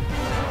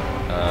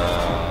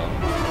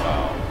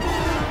 Wow.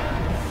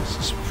 This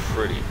is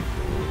pretty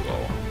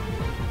brutal.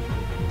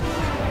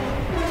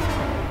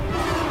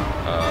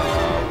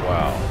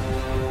 Wow.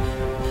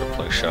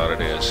 Crippling shot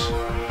it is.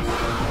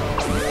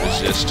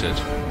 Resisted.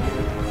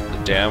 The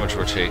damage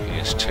we're taking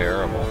is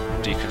terrible.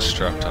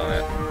 Deconstruct on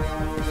it.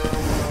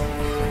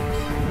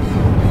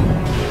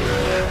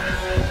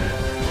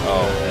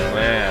 Oh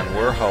man,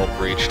 we're hull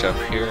breached up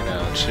here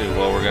now too.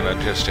 Well, we're gonna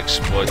just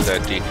exploit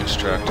that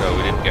deconstruct. Oh,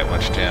 we didn't get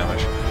much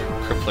damage.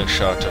 Crippling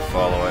shot to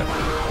follow it.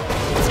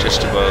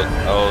 Just about.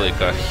 Oh, it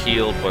got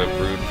healed by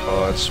brood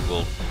pods.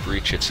 We'll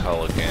breach its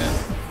hull again.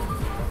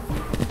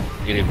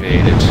 It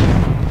evaded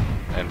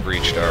and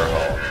breached our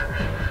hull.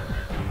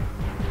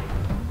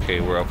 Okay,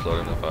 we're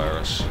uploading the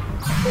virus.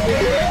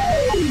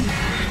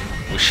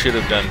 We should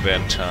have done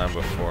vent time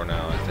before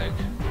now, I think.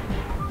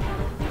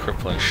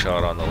 Crippling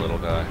shot on the little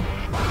guy.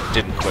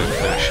 Didn't quite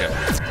finish him.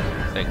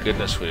 Thank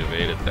goodness we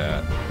evaded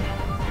that.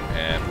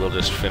 And we'll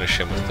just finish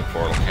him with the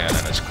portal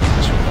cannon as quick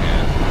as we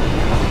can.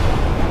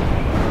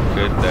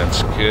 Good,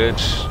 that's good.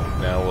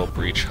 Now we'll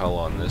breach hull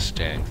on this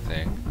dang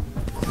thing.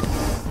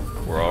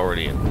 We're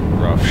already in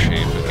rough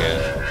shape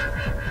again.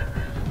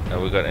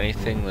 Have we got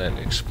anything that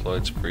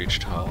exploits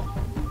breached hull?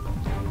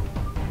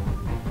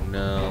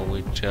 No,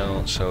 we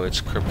don't, so it's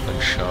crippling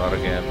shot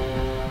again.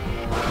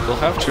 We'll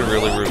have to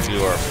really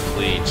review our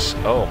fleets.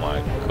 Oh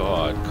my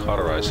god,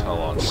 cauterize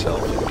hull on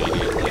self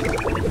immediately.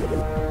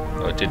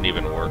 Oh, it didn't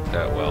even work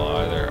that well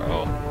either.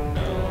 Oh,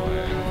 no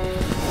way.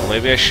 Well,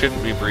 maybe I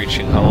shouldn't be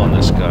breaching hull on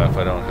this guy if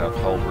I don't have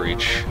hull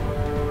breach.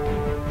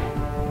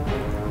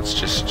 Let's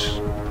just...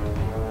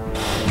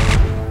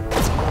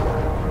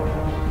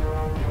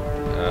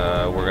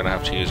 we're gonna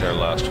have to use our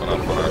last one up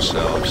on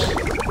ourselves.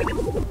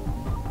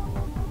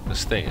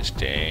 This thing is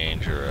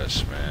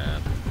dangerous,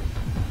 man.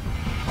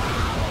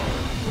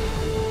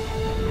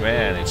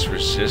 Man, it's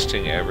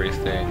resisting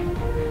everything.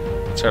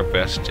 It's our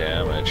best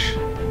damage.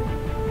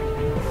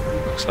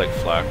 Looks like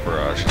flak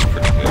barrage is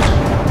pretty good.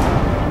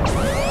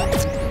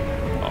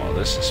 Oh,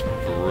 this is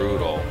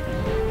brutal.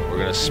 We're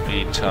gonna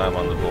speed time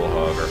on the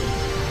Bullhogger,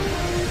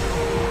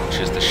 which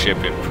is the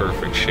ship in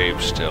perfect shape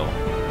still.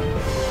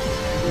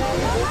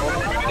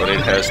 But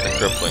it has the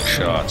crippling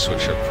shots,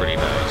 which are pretty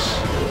nice.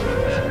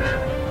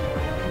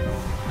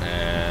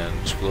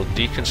 And we'll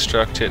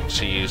deconstruct it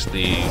to use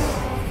the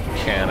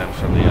cannon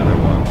from the other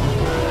one.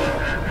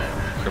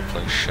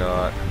 Crippling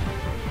shot.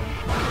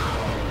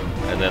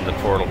 And then the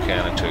portal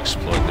cannon to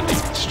exploit the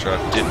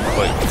deconstruct. Didn't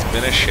quite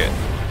finish it.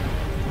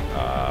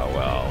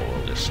 Well,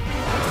 we'll just...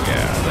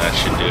 yeah, that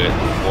should do it.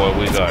 Boy,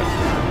 we got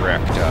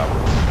wrecked up.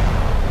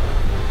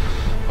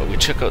 But we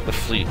took out the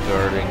fleet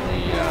guarding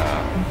the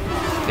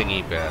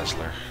thingy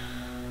Basler.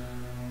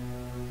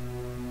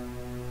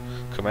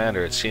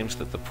 Commander, it seems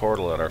that the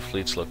portal at our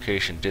fleet's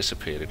location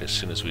dissipated as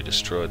soon as we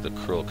destroyed the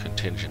Chruul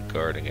contingent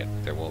guarding it.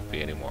 There won't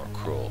be any more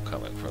Chruul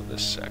coming from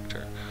this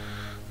sector.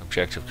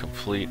 Objective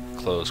complete.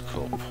 Close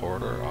Chruul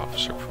Porter.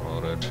 Officer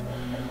promoted.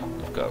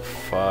 We've got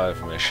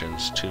 5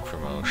 missions, 2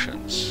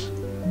 promotions.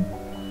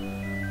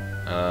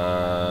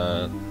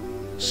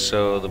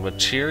 So the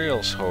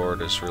materials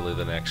horde is really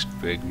the next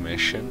big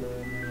mission.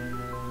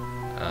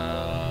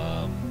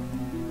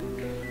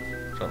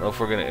 Don't know if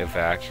we're going to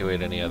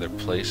evacuate any other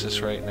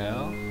places right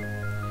now.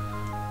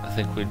 I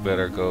think we'd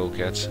better go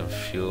get some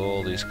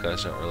fuel. These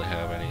guys don't really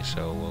have any,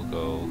 so we'll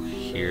go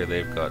here.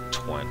 They've got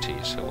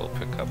 20, so we'll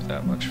pick up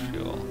that much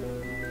fuel.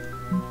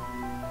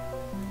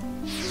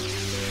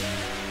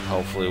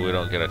 Hopefully we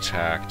don't get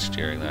attacked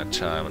during that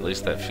time. At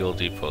least that fuel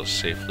depot's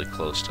safely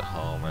close to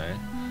home, eh?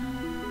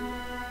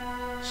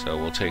 So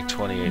we'll take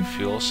 28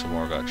 fuel. Some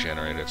more got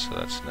generated, so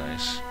that's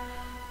nice.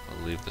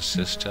 We'll leave the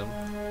system.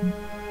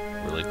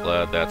 Really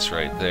glad that's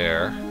right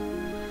there.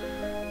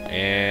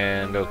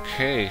 And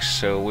okay,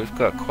 so we've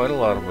got quite a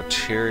lot of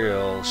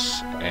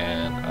materials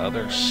and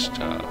other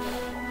stuff.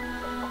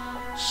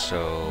 So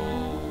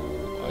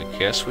I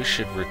guess we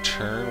should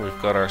return.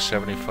 We've got our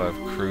 75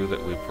 crew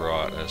that we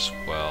brought as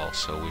well,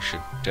 so we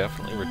should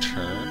definitely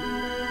return.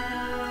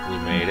 We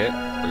made it.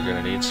 We're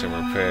going to need some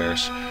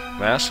repairs.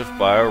 Massive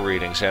bio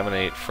readings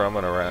emanate from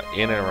and around,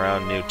 in and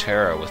around New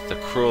Terra, with the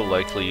Chruul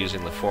likely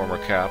using the former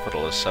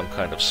capital as some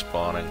kind of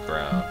spawning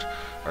ground.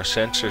 Our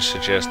sensors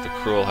suggest the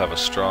Chruul have a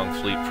strong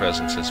fleet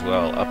presence as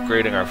well.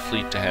 Upgrading our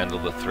fleet to handle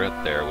the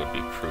threat there would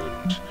be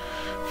prudent.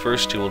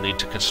 First, you will need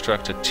to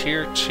construct a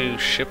Tier 2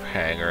 ship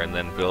hangar and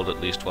then build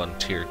at least one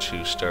Tier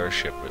 2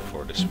 starship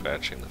before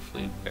dispatching the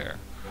fleet there.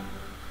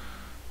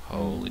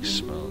 Holy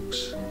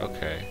smokes.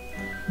 Okay.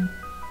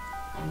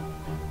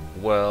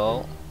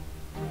 Well,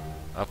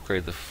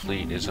 upgrade the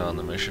fleet is on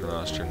the mission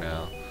roster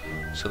now.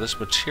 So this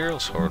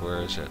materials horde,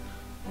 where is it?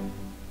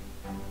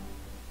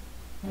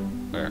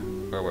 Where?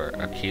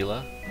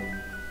 Aquila?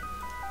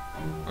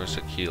 Where's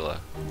Aquila?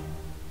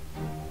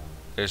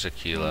 There's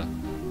Aquila.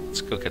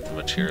 Let's go get the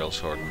materials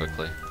horde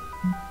quickly.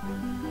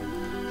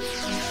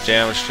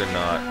 Damaged or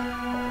not?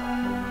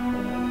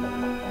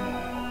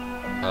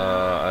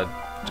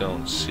 I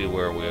don't see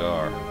where we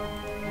are.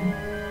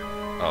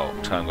 Oh,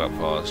 time got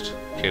paused.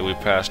 Okay, we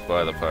passed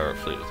by the pirate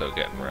fleet without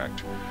getting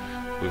wrecked.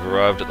 We've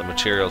arrived at the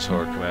materials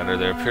horde, Commander.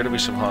 There appear to be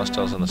some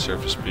hostiles on the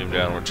surface. Beam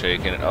down, we're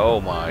taking it.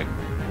 Oh my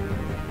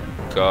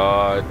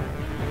god.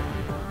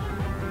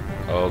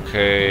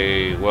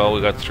 Okay, well,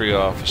 we got 3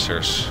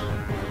 officers.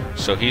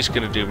 So he's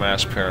going to do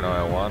mass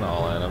paranoia 1,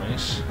 all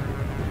enemies.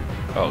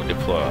 Oh,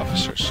 deploy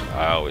officers.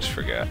 I always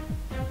forget.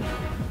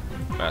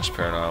 Mass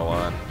paranoia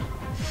 1.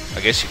 I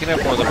guess you can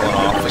have more than 1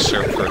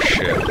 officer per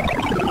ship.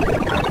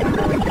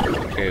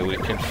 Okay, we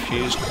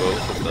confused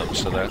both of them,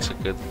 so that's a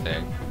good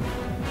thing.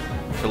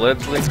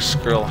 Fledgling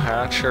Skrull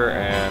Hatcher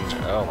and,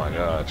 oh my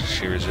god,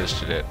 she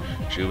resisted it.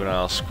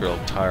 Juvenile Skrull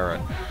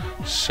Tyrant.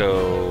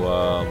 So,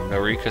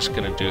 Narika's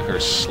gonna do her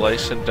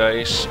Slice and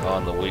Dice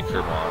on the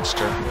weaker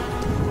monster,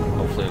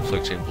 hopefully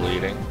inflicting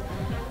bleeding.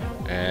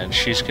 And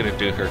she's gonna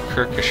do her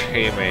Kirkish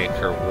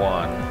Haymaker 1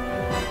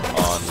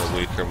 on the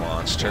weaker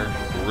monster,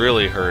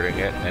 really hurting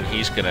it, and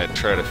he's gonna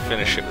try to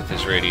finish it with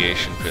his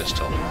radiation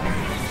pistol.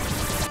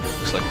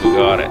 Looks like we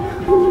got it.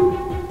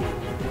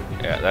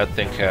 Yeah, that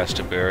thing cast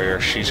a barrier.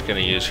 She's going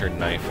to use her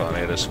knife on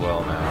it as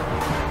well now.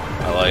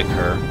 I like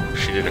her.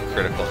 She did a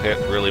critical hit,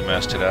 really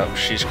messed it up.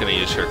 She's going to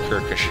use her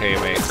Kirkish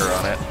Haymaker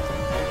on it.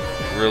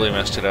 Really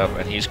messed it up,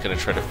 and he's going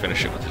to try to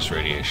finish it with his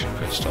radiation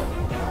pistol.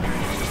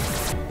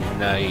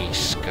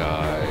 Nice,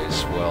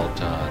 guys. Well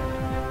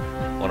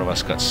done. One of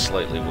us got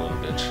slightly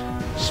wounded.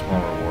 Small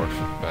reward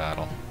for the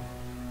battle.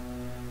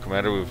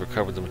 Commander, we've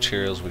recovered the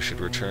materials. We should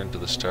return to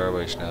the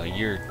starbase now.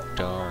 You're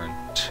darn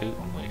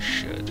tootin' we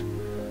should.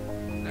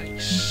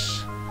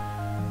 Nice.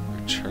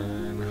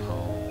 Return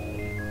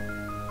home.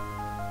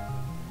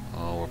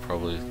 Oh, we're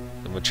probably...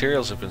 The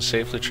materials have been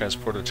safely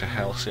transported to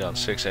Halcyon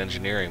 6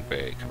 Engineering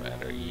Bay,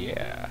 Commander.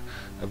 Yeah.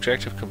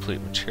 Objective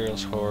complete.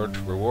 Materials horde.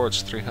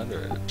 Rewards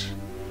 300.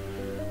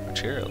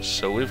 Materials.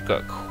 So we've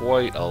got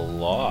quite a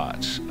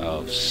lot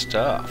of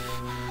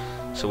stuff.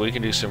 So we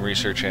can do some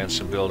research and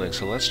some building.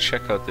 So let's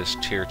check out this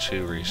Tier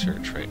 2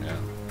 research right now.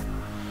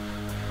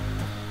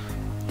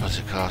 What's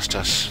it cost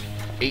us?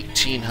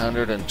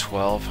 1,800 and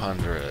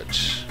 1,200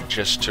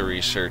 just to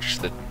research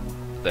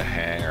the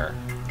hangar.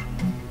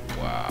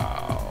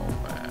 Wow,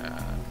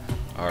 man.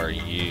 Are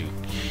you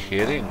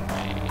kidding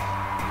me?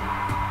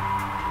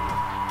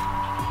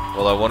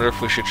 Well, I wonder if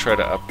we should try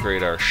to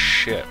upgrade our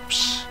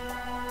ships.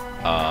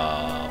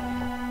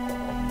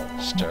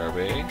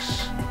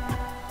 Starbase.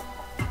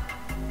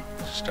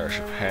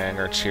 Starship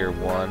hangar, Tier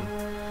 1.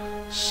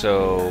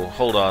 So,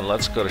 hold on,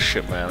 let's go to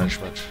ship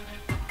management.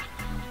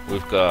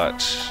 We've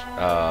got,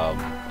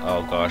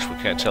 oh gosh, we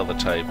can't tell the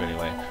type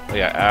anyway. Oh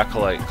yeah,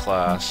 Acolyte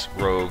class,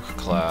 Rogue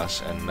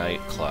class, and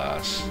Knight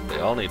class. They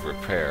all need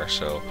repair,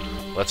 so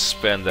let's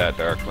spend that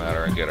dark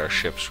matter and get our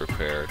ships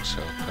repaired.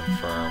 So,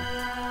 confirm.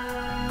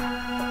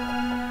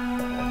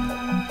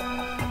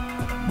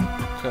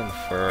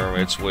 Confirm.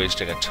 It's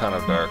wasting a ton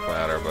of dark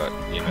matter, but,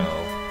 you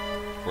know,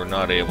 we're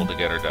not able to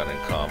get her done in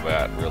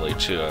combat, really,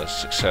 to a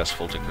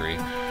successful degree.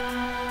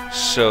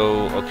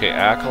 So, okay,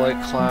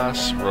 Acolyte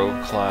class,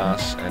 Rogue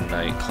class, and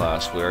Knight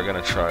class. We are going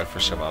to try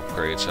for some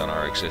upgrades on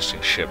our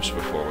existing ships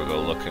before we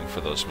go looking for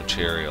those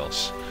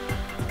materials.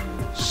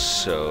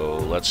 So,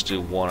 let's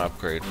do 1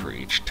 upgrade for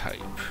each type.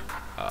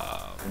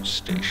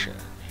 Station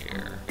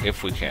here.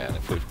 If we can,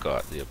 if we've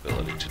got the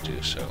ability to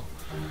do so.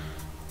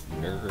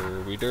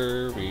 Derby,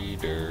 derby,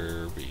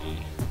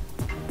 derby.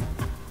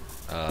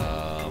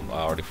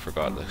 I already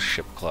forgot the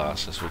ship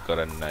classes. We've got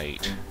a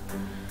Knight.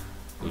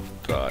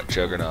 We've got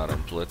Juggernaut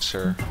and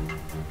Blitzer.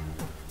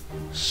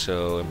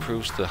 So,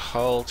 improves the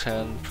hull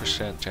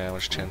 10%,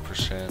 damage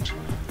 10%.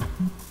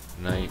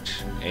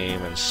 Knight,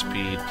 aim and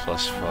speed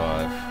plus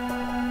 5.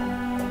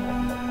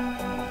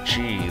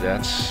 Gee,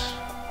 that's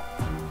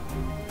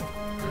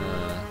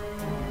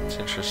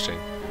interesting.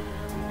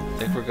 I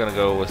think we're gonna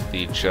go with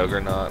the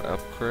Juggernaut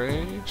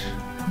upgrade.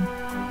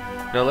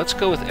 No, let's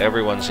go with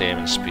everyone's aim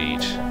and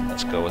speed.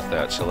 Let's go with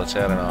that. So let's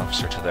add an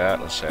officer to that.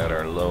 Let's add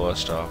our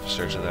lowest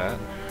officer to that.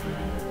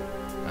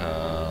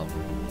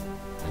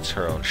 It's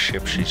her own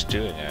ship she's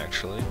doing,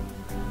 actually.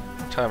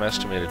 Time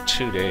estimated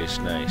 2 days.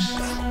 Nice.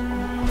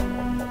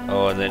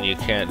 Oh, and then you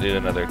can't do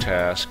another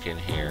task in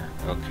here.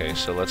 Okay,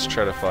 so let's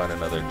try to find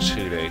another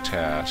 2-day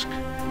task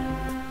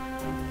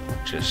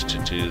just to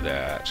do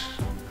that.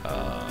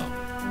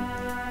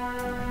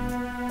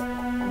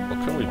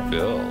 What can we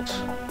build?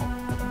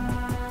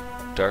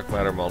 Dark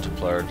matter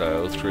multiplier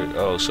diode.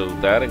 Oh, so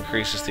that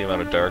increases the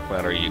amount of dark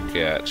matter you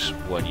get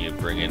when you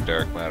bring in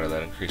dark matter.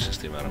 That increases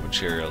the amount of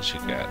materials you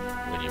get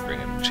when you bring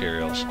in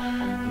materials.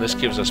 And this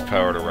gives us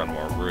power to run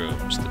more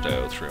rooms, the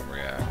diode room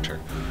reactor.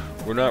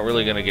 We're not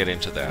really going to get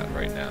into that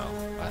right now.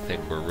 I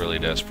think we're really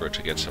desperate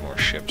to get some more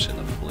ships in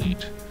the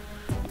fleet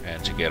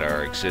and to get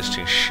our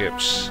existing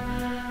ships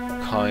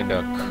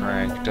kinda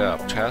cranked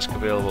up. Task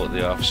available at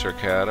the Officer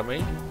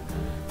Academy.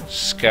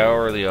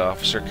 Scour the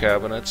officer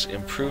cabinets.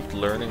 Improved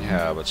learning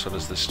habits. What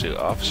does this do?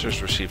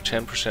 Officers receive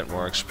 10%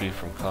 more XP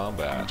from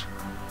combat.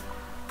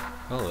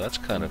 Oh, that's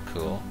kind of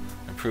cool.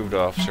 Improved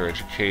officer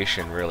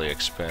education, really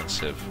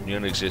expensive. New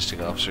and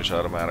existing officers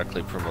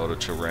automatically promoted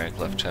to rank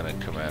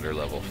Lieutenant Commander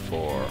level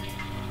 4.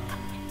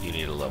 You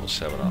need a level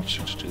 7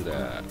 officer to do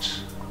that.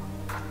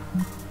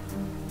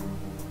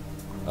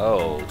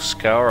 Oh,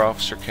 Scour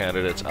Officer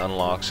Candidates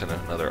unlocks in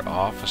another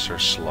officer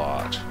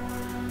slot.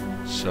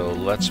 So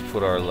let's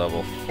put our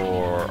level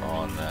 4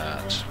 on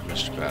that,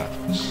 Mr.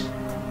 Bathos.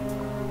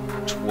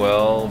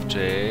 12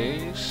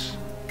 days?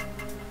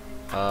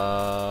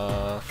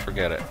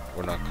 Forget it.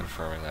 We're not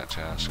confirming that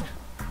task.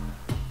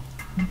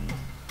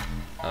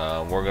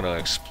 We're gonna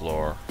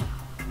explore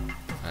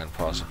and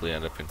possibly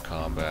end up in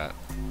combat.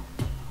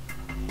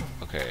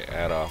 Okay,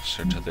 add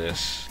officer to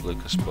this.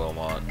 Lucas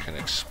Beaumont can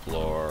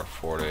explore.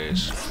 4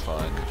 days.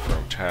 Fine.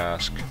 Confirm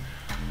task.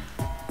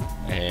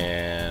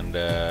 And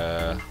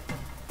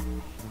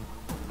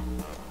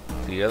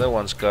the other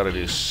one's got to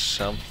do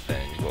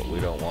something, but we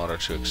don't want her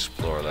to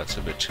explore. That's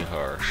a bit too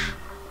harsh.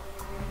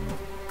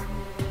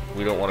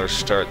 We don't want her to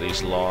start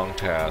these long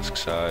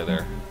tasks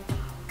either.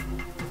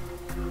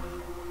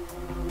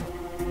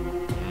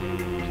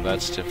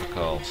 That's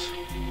difficult.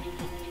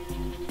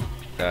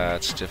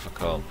 That's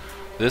difficult.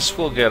 This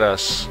will get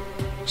us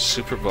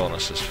super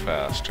bonuses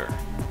faster.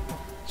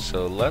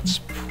 So let's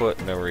put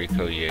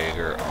Noriko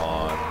Jaeger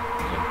on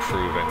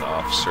improving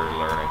officer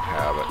learning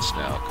habits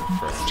now.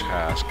 Confirm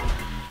task.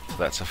 So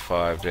that's a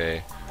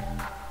 5-day.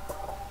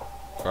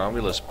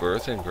 Romulus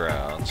birthing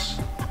grounds.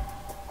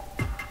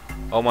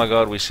 Oh my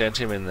god, we sent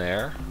him in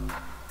there?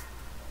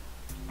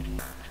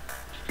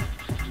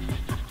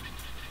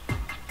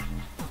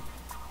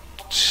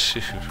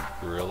 Dude,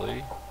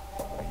 really?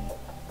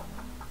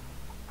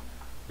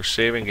 We're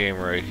saving game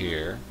right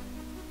here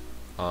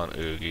on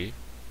Oogie.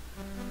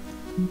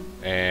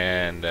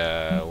 And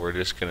we're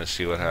just gonna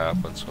see what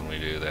happens when we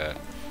do that.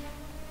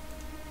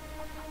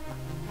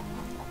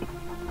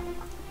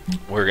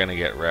 We're gonna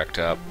get wrecked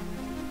up.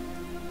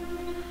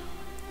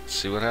 Let's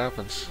see what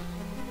happens.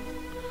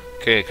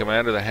 Okay,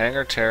 Commander, the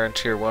Hangar Terran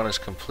Tier 1 has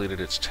completed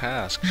its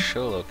task.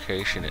 Show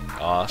location.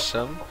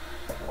 Awesome.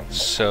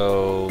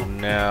 So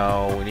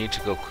now we need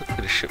to go quickly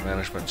to ship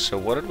management. So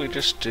what did we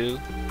just do?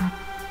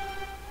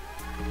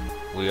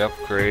 We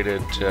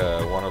upgraded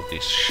one of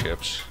these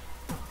ships.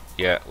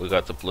 Yeah, we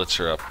got the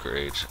Blitzer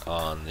upgrade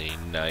on the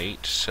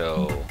Knight.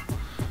 So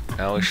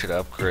now we should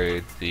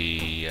upgrade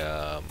the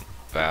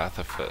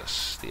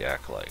Bathofus, the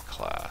Acolyte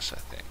class, I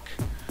think.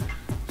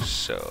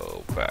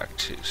 So back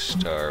to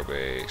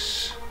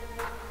Starbase.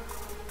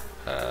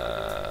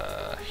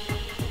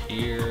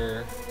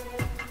 Here.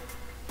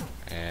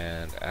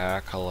 And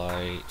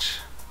Acolyte.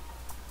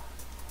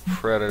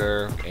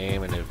 Predator,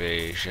 aim and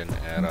evasion,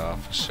 add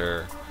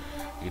officer.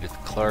 Edith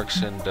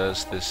Clarkson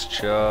does this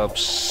job.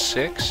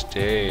 6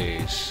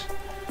 days.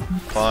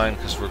 Fine,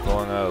 because we're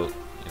going out.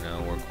 You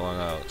know, we're going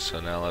out. So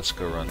now let's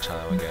go run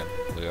time again.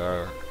 We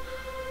are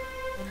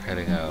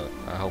heading out.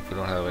 I hope we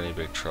don't have any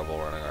big trouble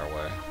running our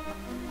way.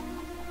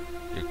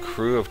 Your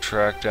crew have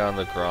tracked down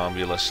the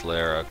Grombulus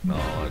lair.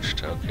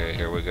 Acknowledged. Okay,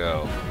 here we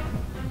go.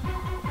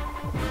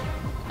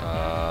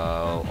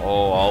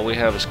 Oh, all we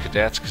have is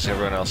cadets because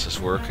everyone else is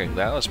working.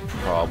 That was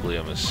probably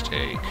a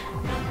mistake.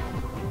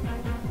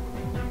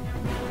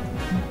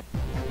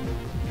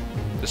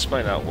 This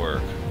might not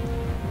work.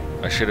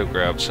 I should have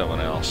grabbed someone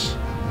else.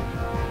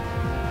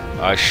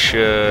 I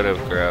should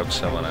have grabbed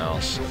someone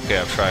else. Okay,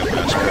 I'm trying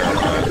mass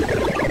paranoia.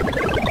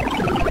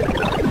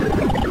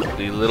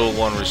 The little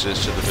one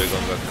resisted, the big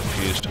one got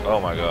confused. Oh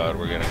my god,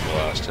 we're getting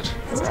blasted.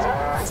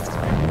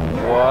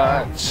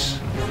 What?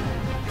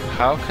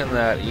 How can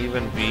that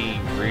even be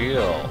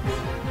real?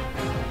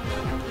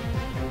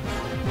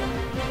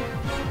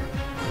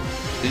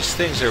 These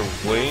things are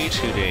way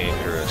too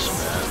dangerous,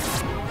 man.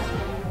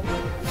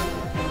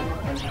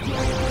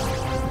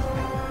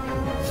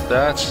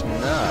 That's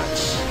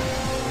nuts.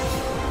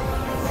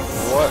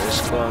 What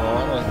is going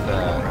on with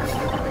that?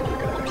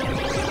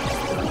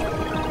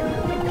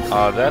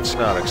 That's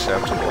not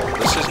acceptable.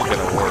 This isn't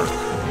gonna work.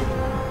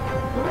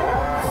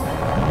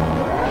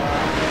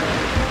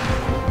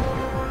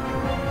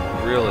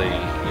 Really?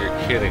 You're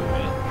kidding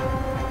me.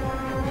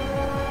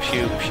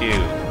 Pew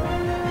pew.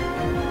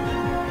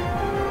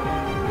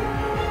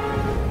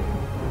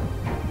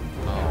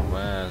 Oh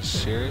man,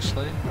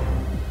 seriously?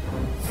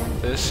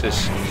 This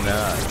is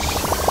nuts.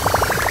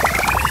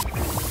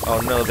 Oh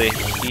no, they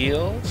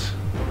healed?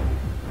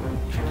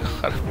 You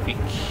gotta be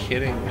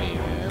kidding me,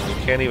 man. We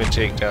can't even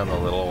take down the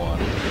little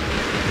one.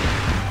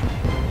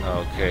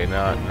 Okay,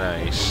 not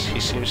nice. He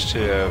seems to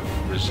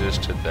have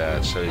resisted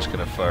that, so he's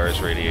gonna fire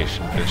his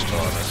radiation pistol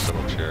on this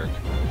little jerk.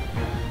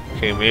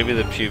 Okay, maybe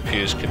the pew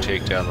pews can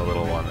take down the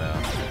little one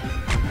now.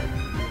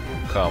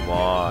 Come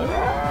on.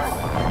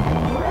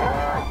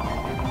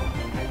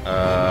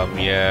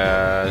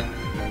 Yeah.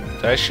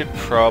 I should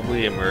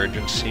probably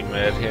emergency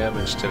med him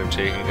instead of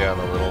taking down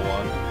the little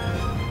one.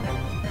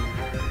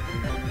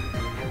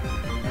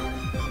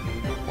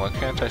 Why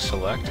can't I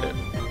select it?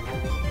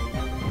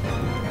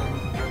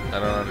 I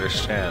don't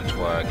understand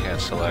why I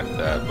can't select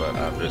that, but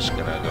I'm just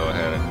gonna go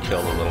ahead and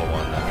kill the little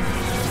one now.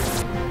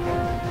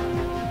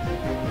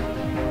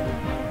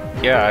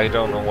 Yeah, I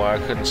don't know why I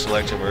couldn't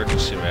select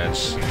emergency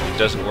meds. It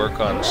doesn't work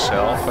on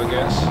self, I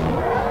guess?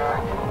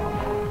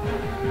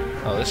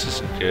 Oh, this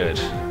isn't good.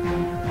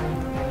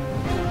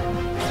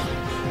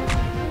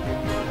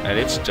 And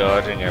it's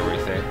dodging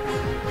everything.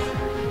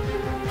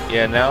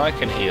 Yeah, now I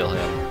can heal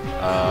him.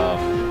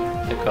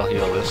 I think I'll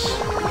heal this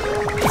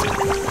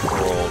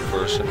poor old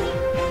person.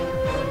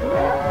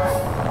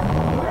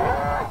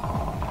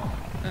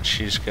 And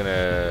she's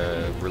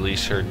gonna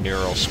release her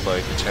neural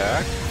spike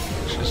attack,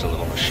 which is a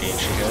little machine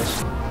she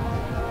has.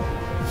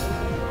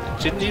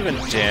 It didn't even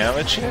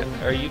damage it?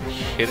 Are you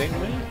kidding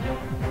me?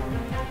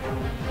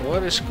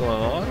 What is going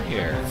on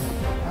here?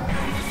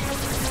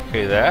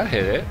 Okay, that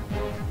hit it.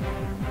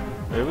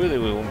 Maybe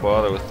we won't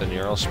bother with the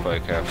neural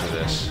spike after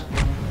this.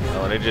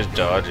 Oh, and it just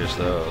dodges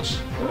those.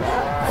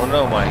 Oh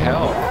no, my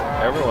health.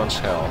 Everyone's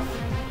health.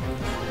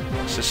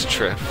 This is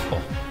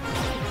dreadful.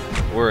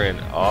 We're in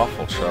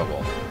awful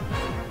trouble.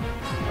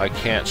 I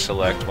can't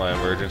select my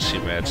emergency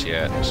meds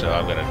yet, so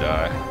I'm gonna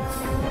die.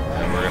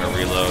 And we're gonna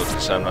reload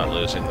because I'm not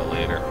losing the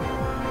leader.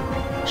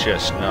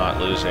 Just not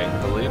losing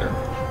the leader.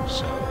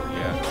 So,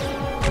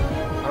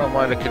 yeah. I don't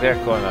mind a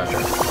cadet going under.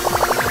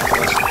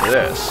 What's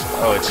this?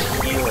 Oh, it's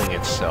healing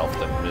itself,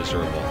 the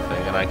miserable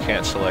thing, and I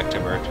can't select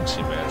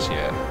emergency meds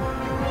yet.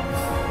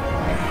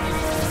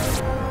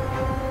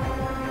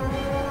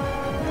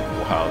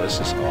 Wow, this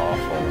is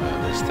awful,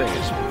 man. This thing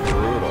is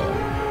brutal.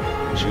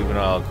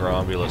 Juvenile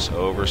Grombulus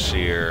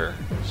Overseer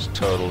is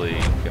totally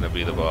gonna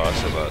be the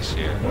boss of us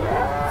here.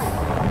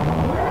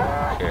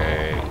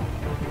 Okay.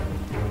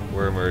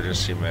 We're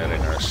emergency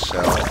medding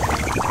ourselves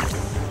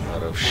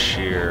out of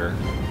sheer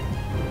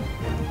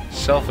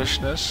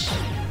selfishness.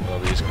 Well,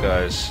 these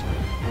guys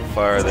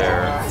fire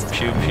their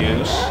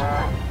pew-pews,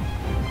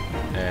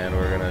 and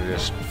we're gonna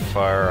just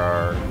fire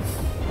our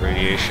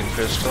radiation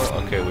pistol.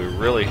 Okay, we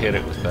really hit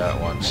it with that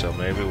one, so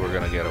maybe we're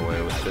gonna get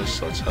away with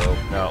this. Let's hope.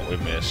 No, we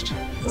missed.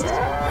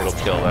 It'll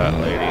kill that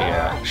lady.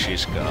 Yeah,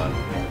 she's gone.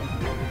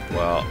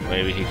 Well,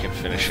 maybe he can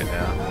finish it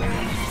now.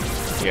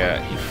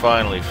 Yeah, he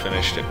finally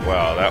finished it.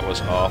 Wow, that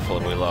was awful,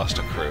 and we lost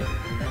a crew.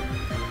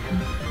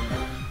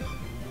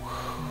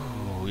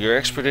 Your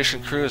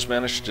expedition crew has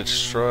managed to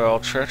destroy all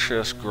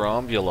treacherous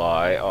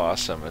Grombuli.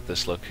 Awesome. At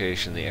this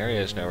location, the area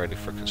is now ready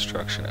for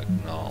construction.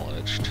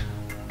 Acknowledged.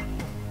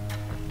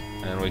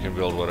 And we can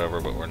build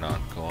whatever, but we're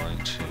not going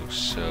to.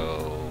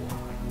 So,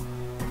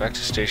 back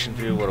to station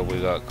view. What have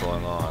we got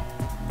going on?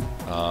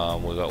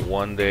 We got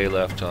 1 day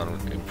left on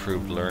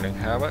improved learning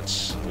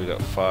habits. We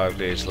got 5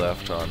 days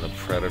left on the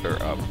Predator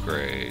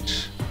upgrade.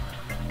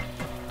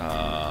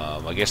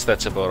 I guess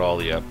that's about all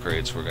the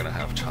upgrades we're gonna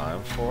have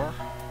time for,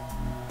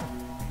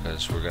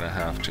 because we're gonna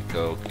have to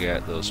go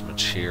get those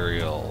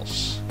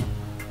materials.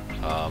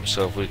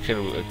 So if we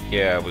can,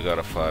 yeah, we got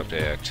a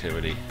 5-day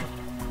activity,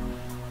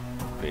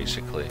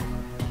 basically.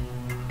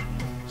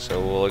 So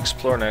we'll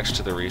explore next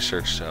to the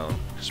research zone,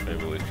 because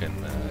maybe we can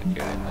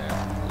get in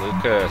there.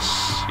 Lucas,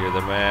 you're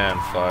the man.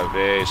 5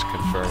 days,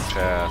 confirmed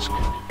task.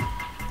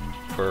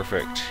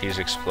 Perfect. He's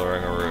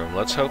exploring a room.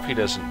 Let's hope he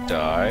doesn't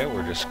die.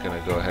 We're just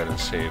gonna go ahead and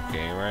save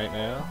game right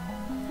now.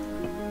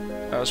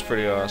 That was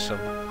pretty awesome.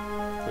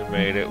 We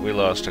made it. We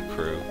lost a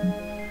crew.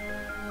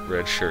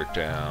 Red shirt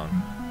down.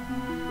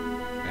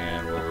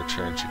 And we'll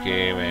return to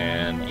game.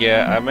 And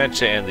yeah, I meant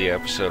to end the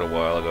episode a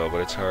while ago,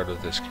 but it's hard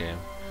with this game.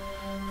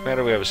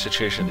 Commander, we have a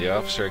situation at the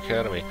Officer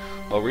Academy.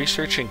 While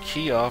researching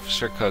key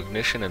officer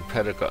cognition and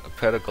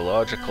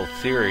pedagogical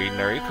theory,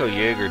 Nariko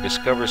Jaeger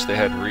discovers they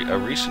had a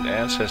recent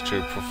ancestor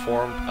who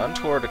performed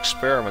untoward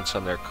experiments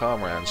on their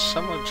comrades,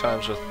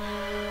 sometimes with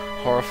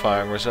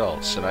horrifying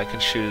results. And I can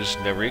choose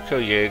Nariko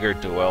Jaeger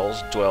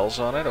dwells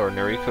on it, or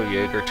Nariko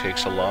Jaeger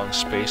takes a long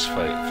space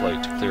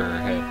flight to clear her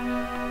head.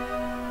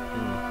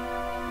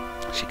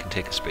 She can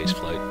take a space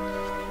flight.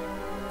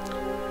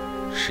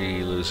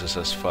 She loses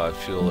us 5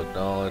 fuel,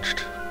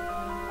 acknowledged.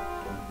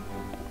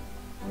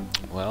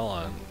 Well,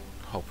 I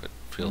hope it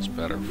feels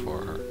better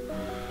for her.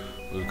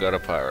 We've got a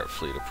pirate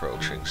fleet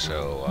approaching,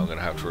 so I'm going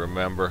to have to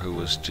remember who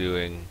was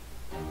doing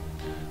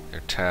their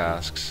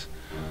tasks.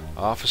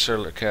 Officer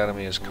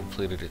Academy has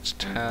completed its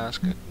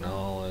task,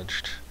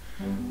 acknowledged.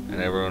 And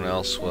everyone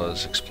else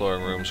was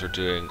exploring rooms or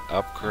doing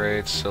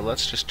upgrades. So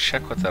let's just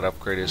check what that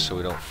upgrade is so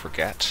we don't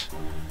forget.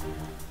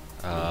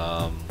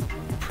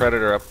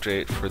 Predator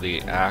update for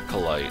the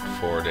Acolyte,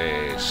 4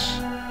 days.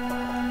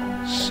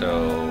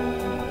 So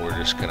we're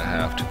just gonna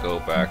have to go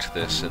back to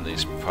this, and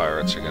these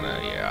pirates are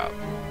gonna, yeah.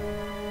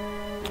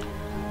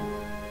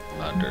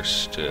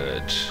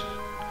 Understood.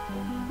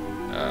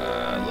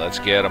 Let's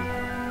get them.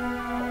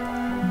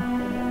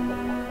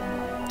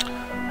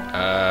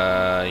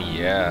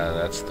 Yeah,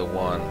 that's the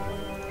one.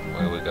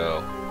 Where we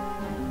go?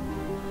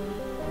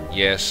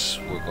 Yes,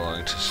 we're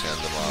going to send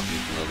them off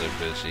even though they're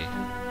busy.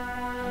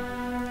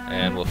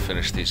 And we'll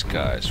finish these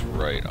guys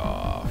right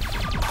off.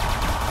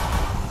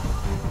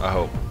 I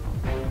hope.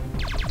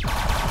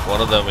 One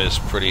of them is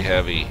pretty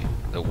heavy,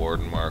 the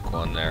Warden Mark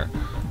 1 there.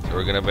 So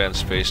we're going to bend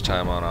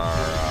space-time on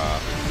our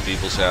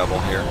Beebles Apple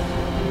here.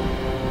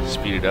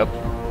 Speed it up.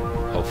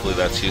 Hopefully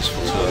that's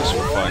useful to us,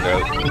 we'll find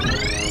out.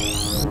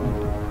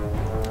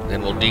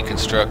 Then we'll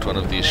deconstruct one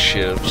of these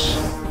shivs,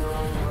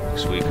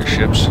 these weaker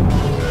ships.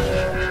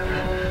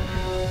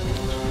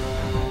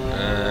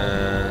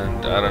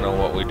 And I don't know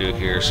what we do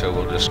here, so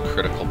we'll just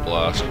critical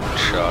blast and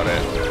shot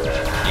it.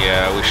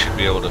 Yeah, we should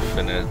be able to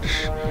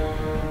finish.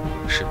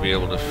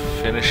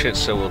 It,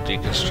 so we'll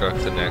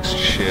deconstruct the next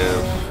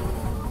shiv.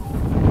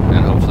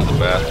 And hopefully the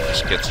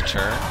Bacchus gets a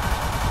turn.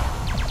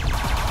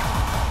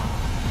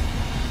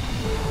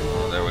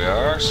 There we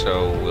are,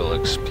 so we'll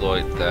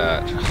exploit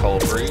that hull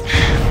breach,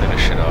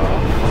 finish it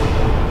off.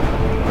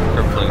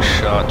 Crippling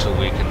shot to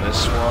weaken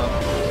this one.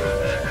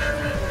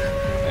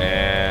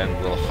 And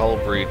we'll hull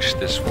breach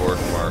this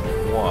Warden Mark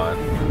 1.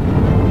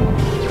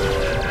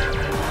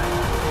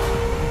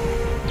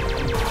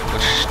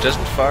 Which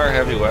doesn't fire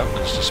heavy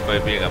weapons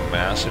despite being a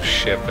massive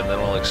ship, and then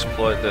we'll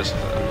exploit this,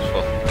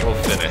 we'll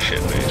finish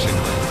it basically.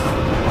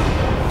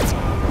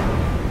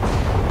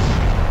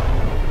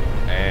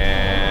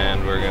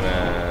 And we're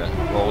gonna,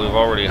 well, we've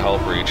already hull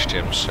breached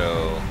him,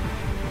 so...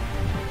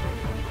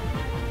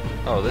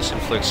 Oh, this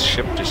inflicts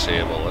ship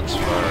disable, let's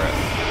fire it.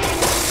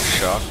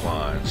 Shock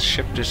mines,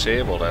 ship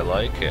disabled, I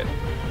like it.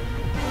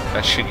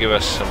 That should give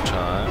us some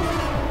time.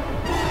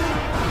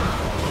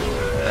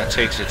 That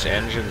takes its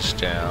engines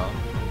down.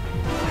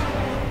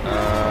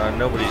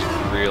 Nobody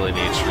really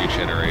needs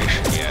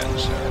regeneration yet,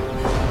 so...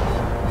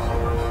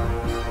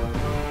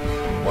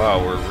 Wow,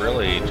 we're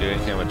really doing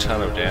him a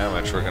ton of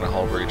damage. We're gonna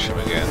hull breach him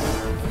again.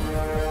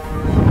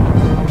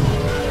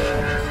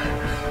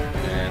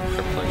 And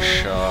crippling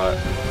shot.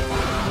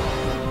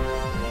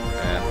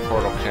 And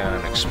portal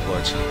cannon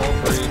exploits hull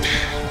breach.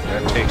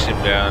 That takes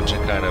him down to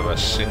kind of a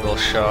single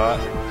shot.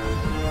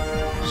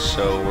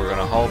 So we're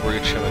gonna hull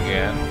breach him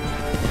again.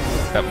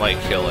 That might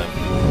kill him.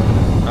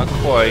 Not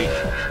quite.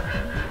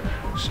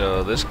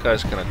 So this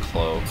guy's gonna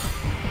cloak.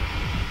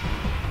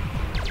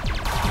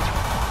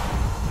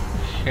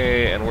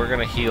 Okay, and we're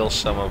gonna heal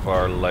some of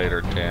our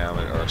lighter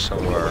damage, or some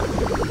of our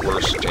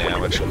worst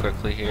damage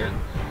quickly here,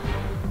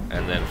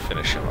 and then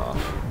finish him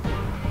off.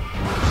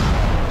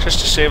 Just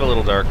to save a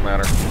little dark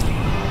matter.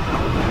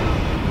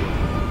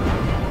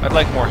 I'd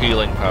like more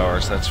healing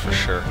powers, that's for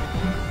sure.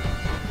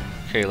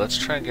 Okay, let's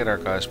try and get our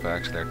guys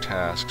back to their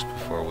tasks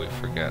before we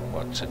forget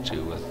what to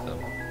do with them.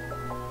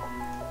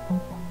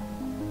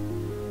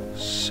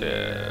 So,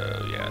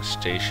 yeah,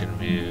 station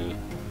view.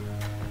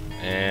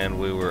 And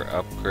we were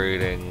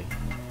upgrading...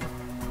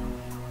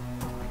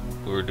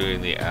 We were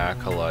doing the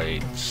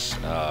Acolytes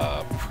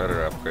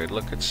Predator upgrade.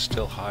 Look, it's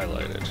still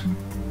highlighted.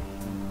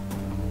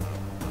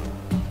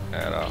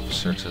 Add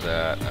officer to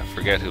that. I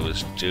forget who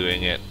was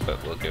doing it,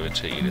 but we'll give it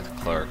to Edith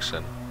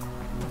Clarkson.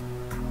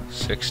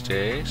 6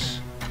 days?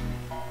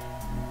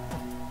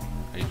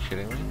 Are you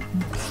kidding me?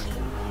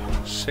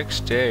 6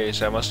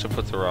 days? I must have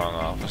put the wrong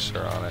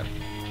officer on it.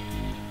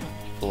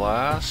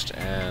 Blast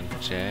and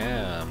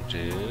damn,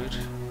 dude.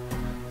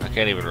 I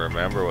can't even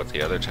remember what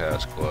the other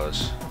task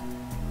was.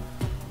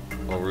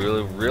 Well,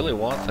 really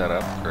want that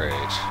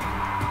upgrade.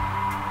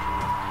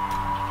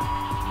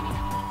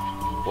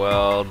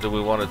 Well, do we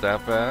want it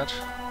that bad?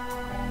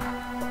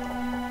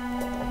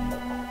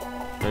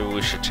 Maybe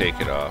we should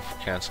take it off.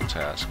 Cancel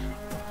task.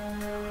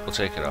 We'll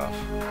take it off.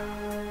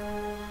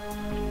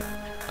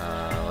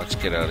 Let's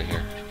get out of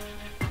here.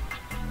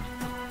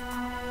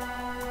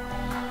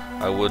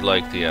 I would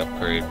like the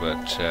upgrade,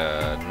 but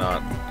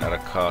not at a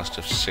cost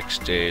of 6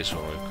 days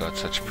when we've got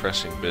such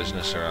pressing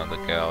business around the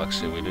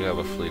galaxy. We do have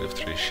a fleet of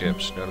 3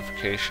 ships.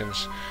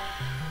 Notifications.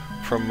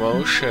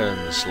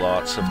 Promotions.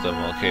 Lots of them.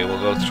 Okay, we'll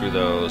go through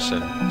those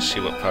and see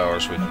what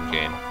powers we can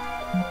gain.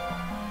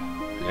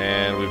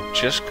 And we've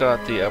just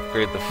got the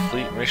upgrade the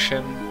fleet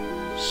mission,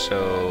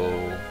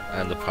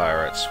 and the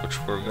pirates, which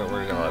we're gonna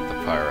let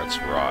the pirates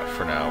rot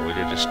for now. We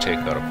did just take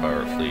out a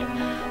pirate fleet.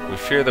 We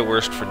fear the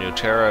worst for New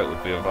Terra. It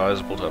would be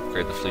advisable to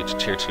upgrade the fleet to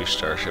Tier 2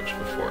 starships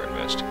before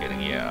investigating.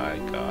 Yeah, I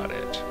got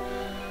it.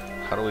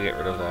 How do we get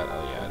rid of that?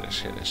 Oh yeah, just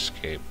hit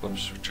escape.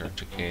 Whoops, return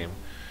to game.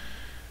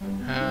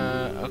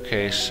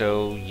 Okay,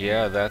 so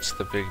yeah, that's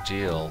the big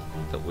deal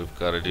that we've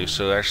got to do.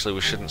 So actually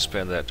we shouldn't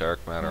spend that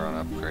dark matter on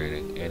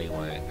upgrading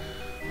anyway.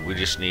 We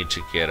just need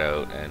to get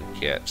out and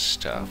get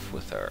stuff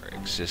with our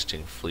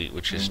existing fleet,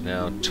 which is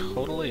now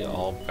totally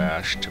all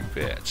bashed to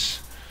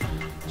bits.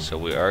 So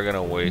we are going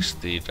to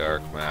waste the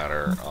dark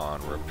matter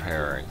on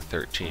repairing.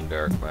 13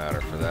 dark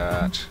matter for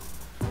that.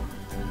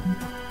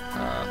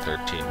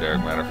 13 dark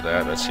matter for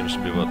that. That seems to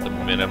be about the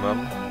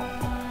minimum.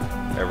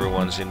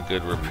 Everyone's in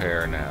good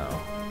repair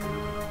now.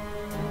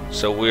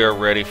 So we are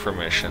ready for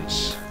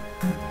missions.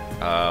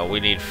 We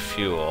need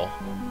fuel.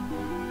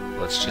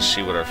 Let's just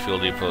see what our fuel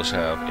depots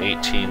have.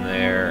 18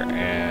 there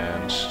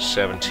and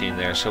 17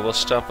 there. So we'll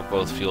stop at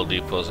both fuel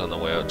depots on the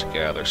way out to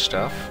gather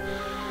stuff.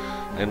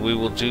 And we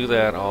will do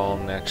that all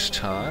next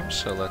time.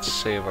 So let's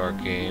save our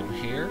game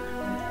here.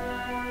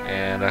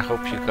 And I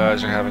hope you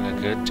guys are having a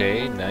good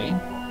day, night,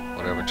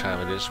 whatever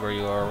time it is where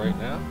you are right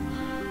now.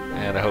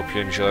 And I hope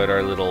you enjoyed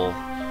our little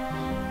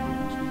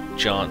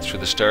jaunt through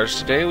the stars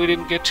today. We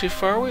didn't get too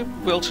far. We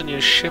built a new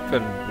ship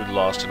and we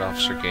lost an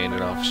officer, gained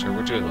an officer.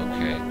 We're doing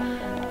okay.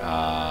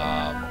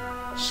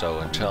 So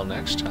until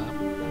next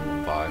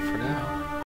time, bye for now.